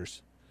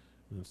officers.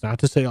 And it's not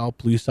to say all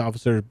police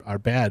officers are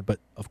bad, but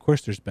of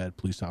course there's bad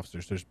police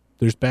officers.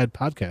 There's bad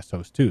podcast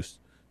hosts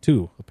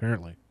too,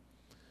 apparently.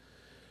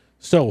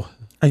 So,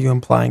 are you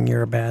implying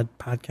you're a bad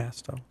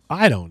podcast host?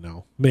 I don't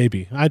know.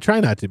 Maybe. I try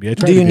not to be.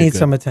 Do you need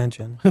some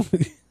attention?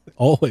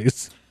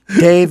 Always.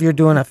 Dave, you're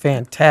doing a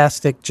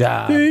fantastic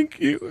job. Thank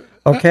you.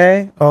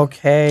 Okay.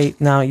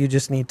 Now you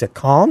just need to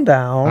calm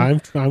down.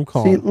 I'm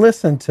calm. See,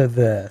 listen to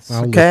this.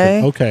 I'll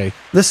okay. Listen. Okay.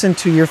 Listen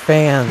to your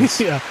fans.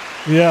 Yeah.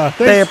 Thanks.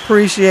 They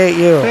appreciate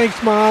you.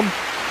 Thanks, Mom.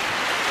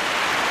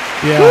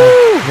 Yeah.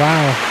 Woo!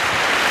 Wow.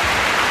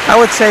 I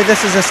would say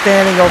this is a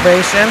standing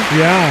ovation.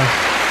 Yeah.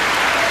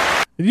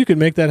 You can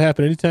make that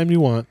happen anytime you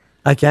want.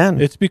 I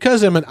can. It's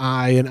because I'm an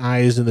I, and I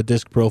is in the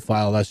disc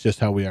profile. That's just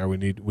how we are. We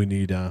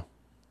need a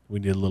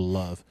little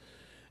love.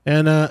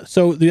 And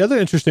so the other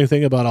interesting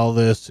thing about all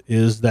this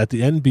is that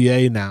the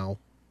NBA now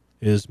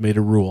has made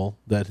a rule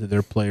that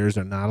their players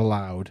are not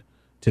allowed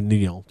to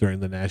kneel during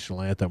the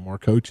national anthem, or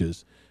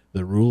coaches.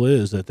 The rule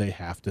is that they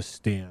have to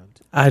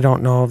stand. I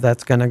don't know if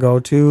that's going to go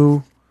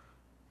to.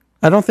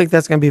 I don't think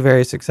that's going to be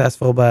very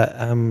successful, but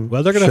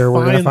they're going sure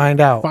we're going to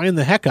find out. Find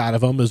the heck out of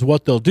them is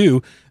what they'll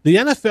do. The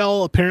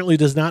NFL apparently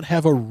does not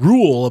have a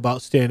rule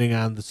about standing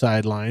on the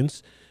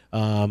sidelines.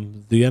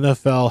 The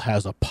NFL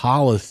has a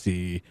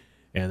policy,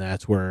 and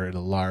that's where in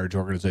a large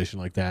organization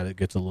like that, it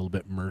gets a little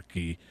bit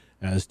murky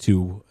as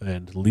to,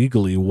 and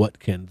legally,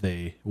 can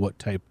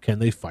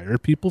they fire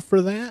people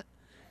for that?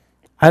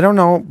 I don't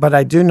know, but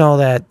I do know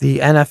that the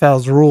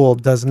NFL's rule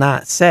does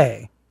not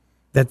say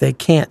that they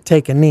can't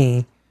take a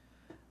knee.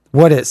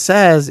 What it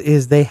says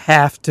is they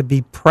have to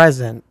be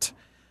present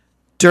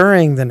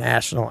during the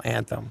national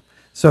anthem.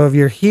 So if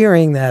you're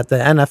hearing that the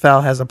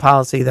NFL has a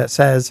policy that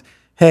says,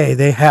 hey,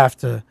 they have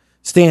to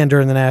stand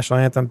during the national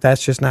anthem,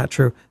 that's just not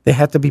true. They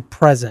have to be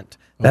present.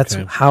 That's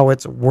how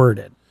it's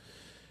worded.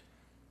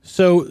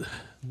 So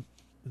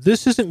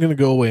this isn't going to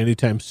go away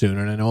anytime soon,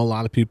 and I know a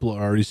lot of people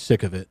are already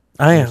sick of it.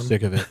 I am.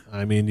 Sick of it.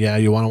 I mean, yeah,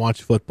 you want to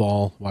watch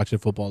football, watching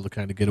football to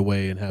kind of get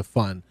away and have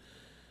fun.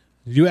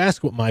 You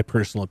asked what my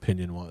personal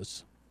opinion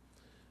was.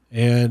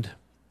 And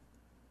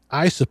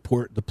I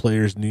support the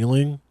players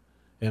kneeling,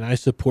 and I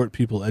support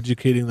people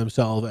educating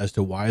themselves as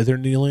to why they're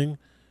kneeling.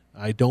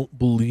 I don't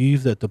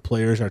believe that the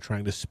players are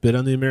trying to spit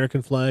on the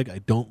American flag. I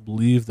don't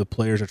believe the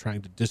players are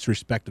trying to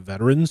disrespect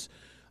veterans.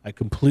 I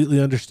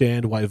completely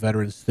understand why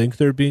veterans think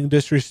they're being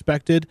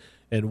disrespected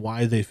and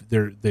why they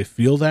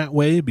feel that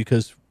way,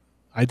 because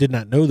I did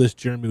not know this.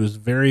 Jeremy was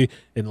very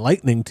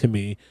enlightening to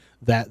me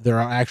that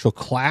there are actual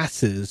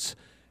classes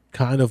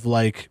kind of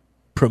like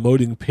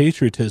promoting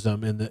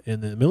patriotism in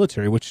the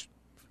military, which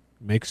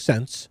makes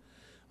sense.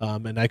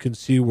 And I can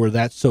see where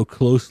that's so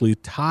closely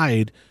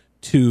tied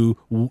to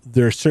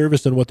their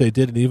service and what they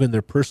did and even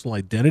their personal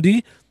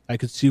identity. I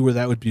could see where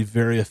that would be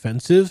very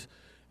offensive.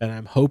 And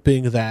I'm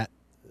hoping that,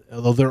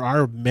 although there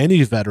are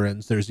many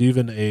veterans, there's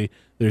even a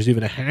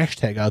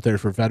hashtag out there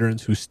for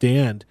veterans who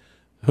stand,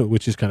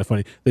 which is kind of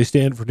funny. They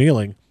stand for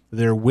kneeling.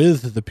 They're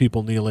with the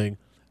people kneeling.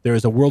 There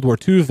is a World War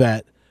II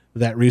vet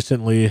that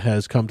recently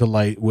has come to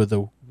light with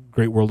the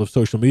great world of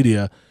social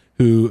media,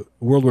 who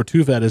World War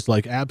II vet is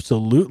like,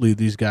 absolutely,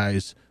 these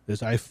guys,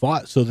 I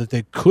fought so that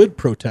they could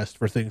protest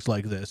for things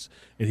like this.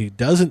 And he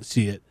doesn't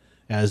see it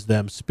as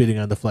them spitting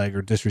on the flag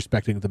or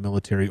disrespecting the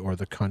military or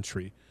the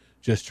country,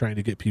 just trying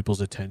to get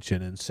people's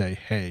attention and say,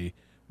 hey,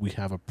 we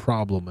have a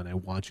problem and I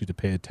want you to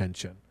pay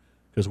attention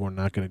because we're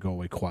not going to go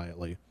away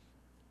quietly.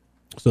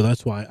 So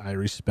that's why I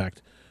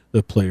respect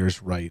the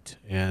players' right.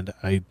 And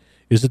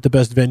is it the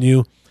best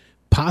venue?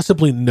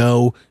 Possibly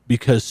no,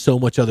 because so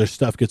much other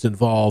stuff gets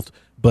involved,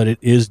 but it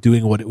is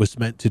doing what it was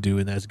meant to do,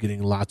 and that's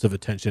getting lots of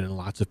attention and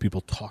lots of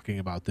people talking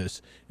about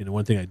this. And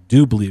one thing I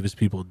do believe is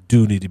people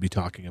do need to be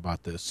talking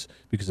about this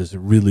because it's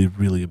really,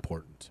 really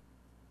important.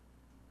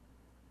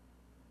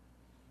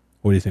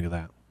 What do you think of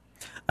that?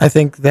 I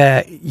think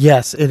that,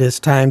 yes, it is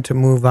time to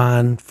move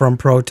on from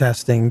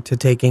protesting to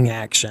taking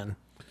action.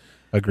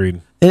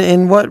 Agreed.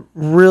 And what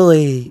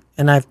really,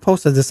 and I've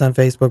posted this on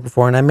Facebook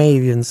before, and I may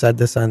have even said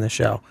this on the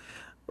show,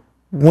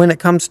 when it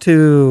comes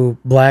to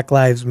Black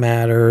Lives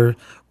Matter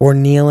or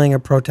kneeling or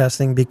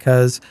protesting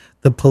because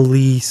the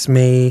police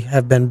may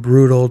have been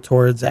brutal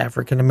towards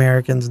African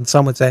Americans, and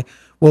some would say,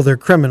 well, they're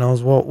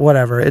criminals. Well,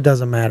 whatever. It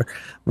doesn't matter.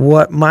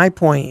 What my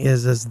point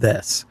is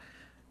this.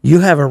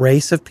 You have a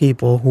race of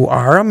people who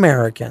are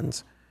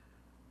Americans,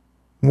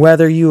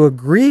 whether you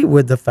agree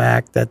with the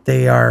fact that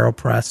they are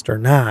oppressed or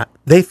not,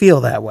 they feel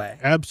that way.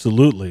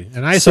 Absolutely.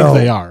 And I think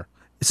they are.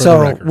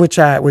 So, which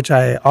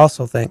I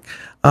also think.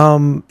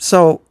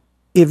 So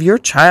if your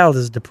child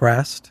is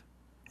depressed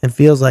and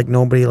feels like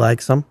nobody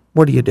likes them,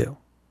 what do?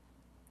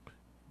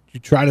 You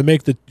try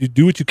to you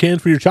do what you can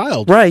for your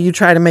child. Right. You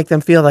try to make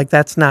them feel like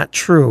that's not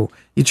true.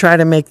 You try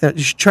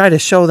to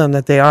show them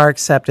that they are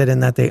accepted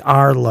and that they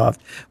are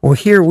loved. Well,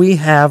 here we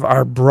have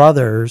our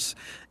brothers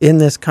in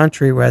this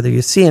country, whether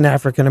you see an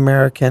African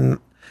American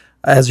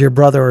as your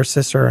brother or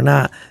sister or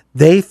not,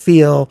 they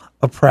feel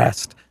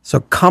oppressed.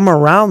 So come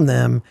around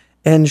them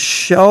and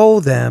show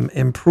them,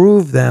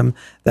 improve them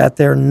that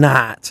they're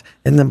not.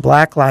 And then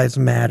Black Lives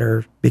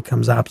Matter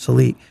becomes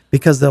obsolete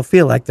because they'll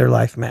feel like their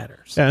life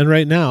matters. And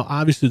right now,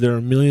 obviously, there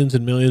are millions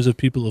and millions of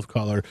people of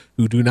color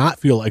who do not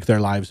feel like their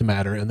lives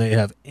matter, and they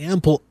have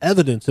ample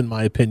evidence, in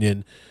my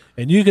opinion.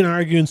 And you can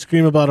argue and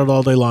scream about it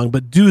all day long,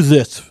 but do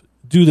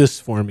this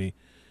for me.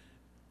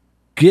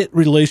 Get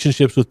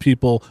relationships with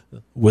people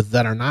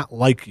that are not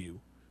like you.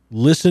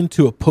 Listen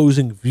to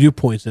opposing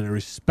viewpoints in a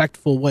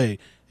respectful way.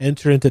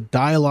 Enter into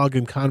dialogue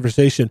and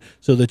conversation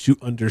so that you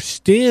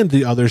understand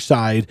the other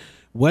side,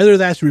 whether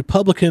that's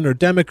Republican or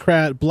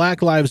Democrat,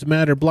 Black Lives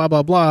Matter, blah,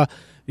 blah, blah.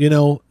 You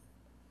know,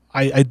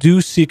 I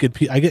do seek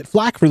it. I get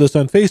flack for this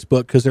on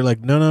Facebook because they're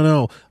like,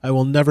 no, I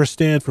will never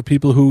stand for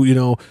people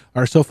who,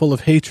 are so full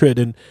of hatred.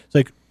 And it's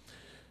like,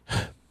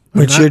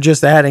 which you're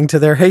just adding to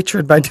their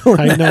hatred by doing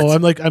that. I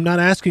know. I'm not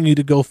asking you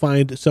to go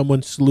find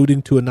someone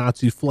saluting to a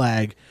Nazi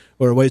flag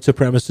or a white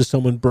supremacist,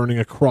 someone burning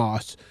a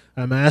cross.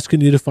 I'm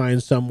asking you to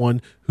find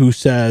someone who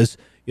says,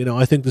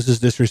 I think this is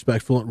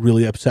disrespectful. It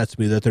really upsets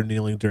me that they're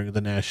kneeling during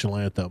the national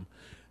anthem.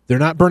 They're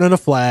not burning a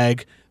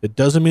flag. It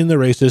doesn't mean they're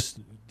racist.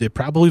 They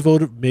probably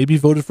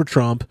voted for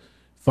Trump.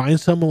 Find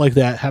someone like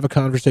that. Have a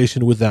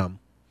conversation with them.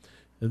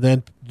 And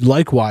then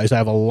likewise, I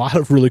have a lot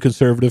of really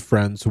conservative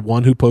friends.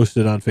 One who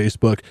posted on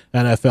Facebook,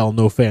 NFL,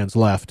 no fans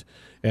left.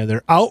 And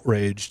they're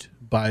outraged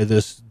by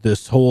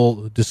this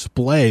whole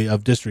display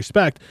of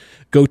disrespect.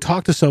 Go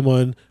talk to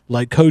someone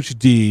like Coach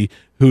D,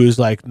 who is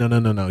like,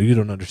 no, you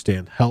don't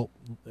understand. Help,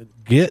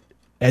 get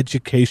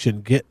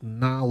education, get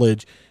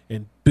knowledge,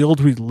 and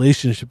build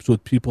relationships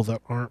with people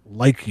that aren't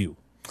like you.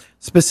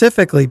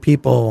 Specifically,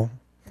 people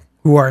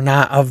who are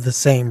not of the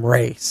same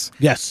race.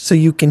 Yes. So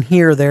you can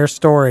hear their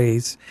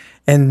stories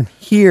and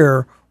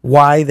hear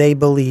why they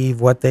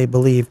believe what they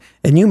believe.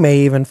 And you may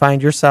even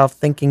find yourself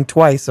thinking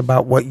twice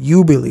about what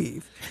you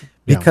believe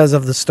because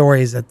of the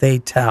stories that they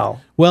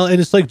tell. Well,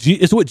 and it's like,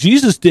 it's what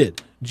Jesus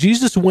did.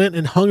 Jesus went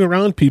and hung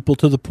around people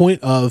to the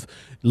point of,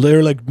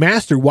 they're like,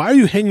 Master, why are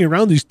you hanging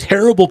around these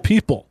terrible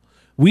people?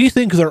 We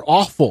think they're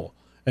awful.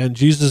 And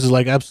Jesus is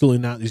like, absolutely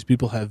not. These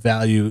people have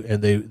value,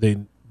 and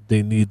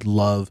they need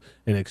love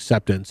and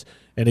acceptance.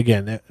 And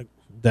again,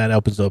 that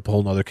opens up a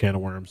whole nother can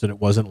of worms. And it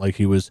wasn't like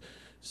he was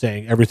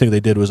saying everything they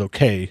did was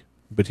okay,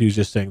 but he was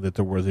just saying that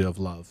they're worthy of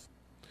love.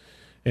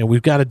 And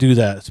we've got to do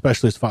that,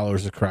 especially as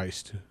followers of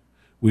Christ.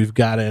 We've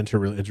got to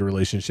enter into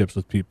relationships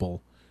with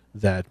people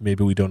that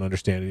maybe we don't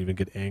understand and even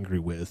get angry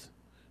with.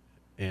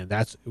 And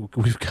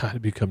we've got to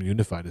become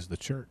unified as the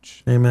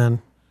church.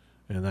 Amen.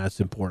 And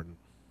that's important.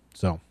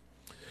 So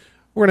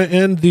we're going to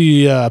end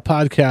the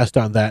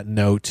podcast on that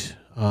note.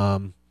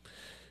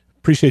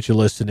 Appreciate you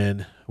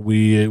listening.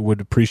 We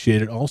would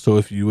appreciate it also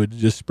if you would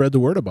just spread the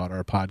word about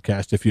our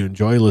podcast. If you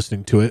enjoy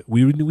listening to it,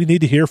 we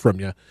need to hear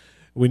from you.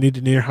 We need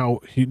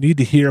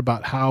to hear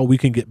about how we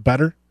can get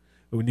better.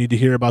 We need to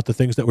hear about the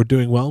things that we're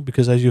doing well,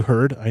 because as you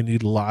heard, I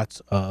need lots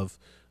of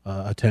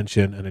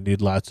attention, and I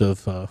need lots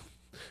of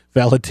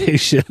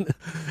validation.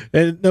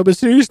 But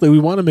seriously, we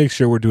want to make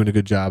sure we're doing a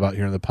good job out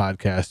here on the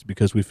podcast,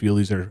 because we feel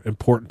these are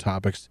important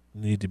topics,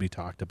 need to be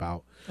talked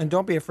about. And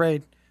don't be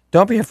afraid.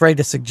 Don't be afraid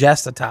to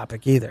suggest a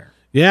topic either.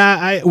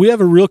 Yeah, we have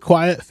a real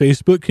quiet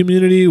Facebook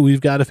community.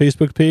 We've got a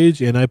Facebook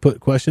page, and I put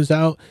questions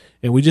out,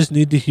 and we just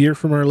need to hear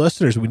from our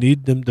listeners. We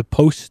need them to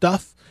post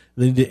stuff.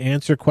 They need to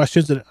answer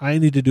questions, and I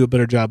need to do a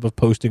better job of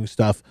posting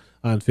stuff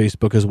on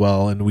Facebook as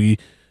well. And we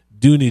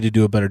do need to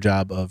do a better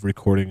job of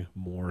recording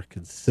more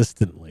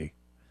consistently.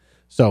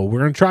 So we're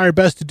going to try our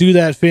best to do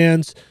that,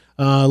 fans,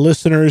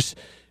 listeners.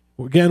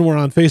 Again, we're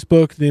on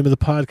Facebook. The name of the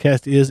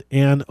podcast is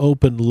An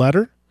Open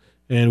Letter.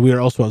 And we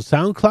are also on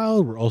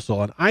SoundCloud. We're also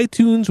on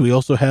iTunes. We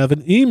also have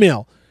an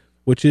email,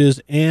 which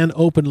is an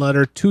open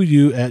letter to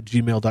you at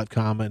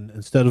gmail.com. And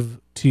instead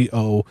of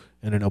TO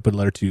and an open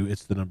letter to you,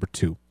 it's the number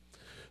 2.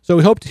 So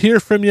we hope to hear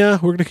from you. We're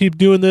going to keep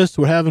doing this.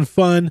 We're having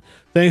fun.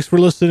 Thanks for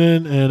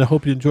listening, and I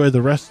hope you enjoy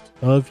the rest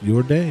of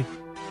your day.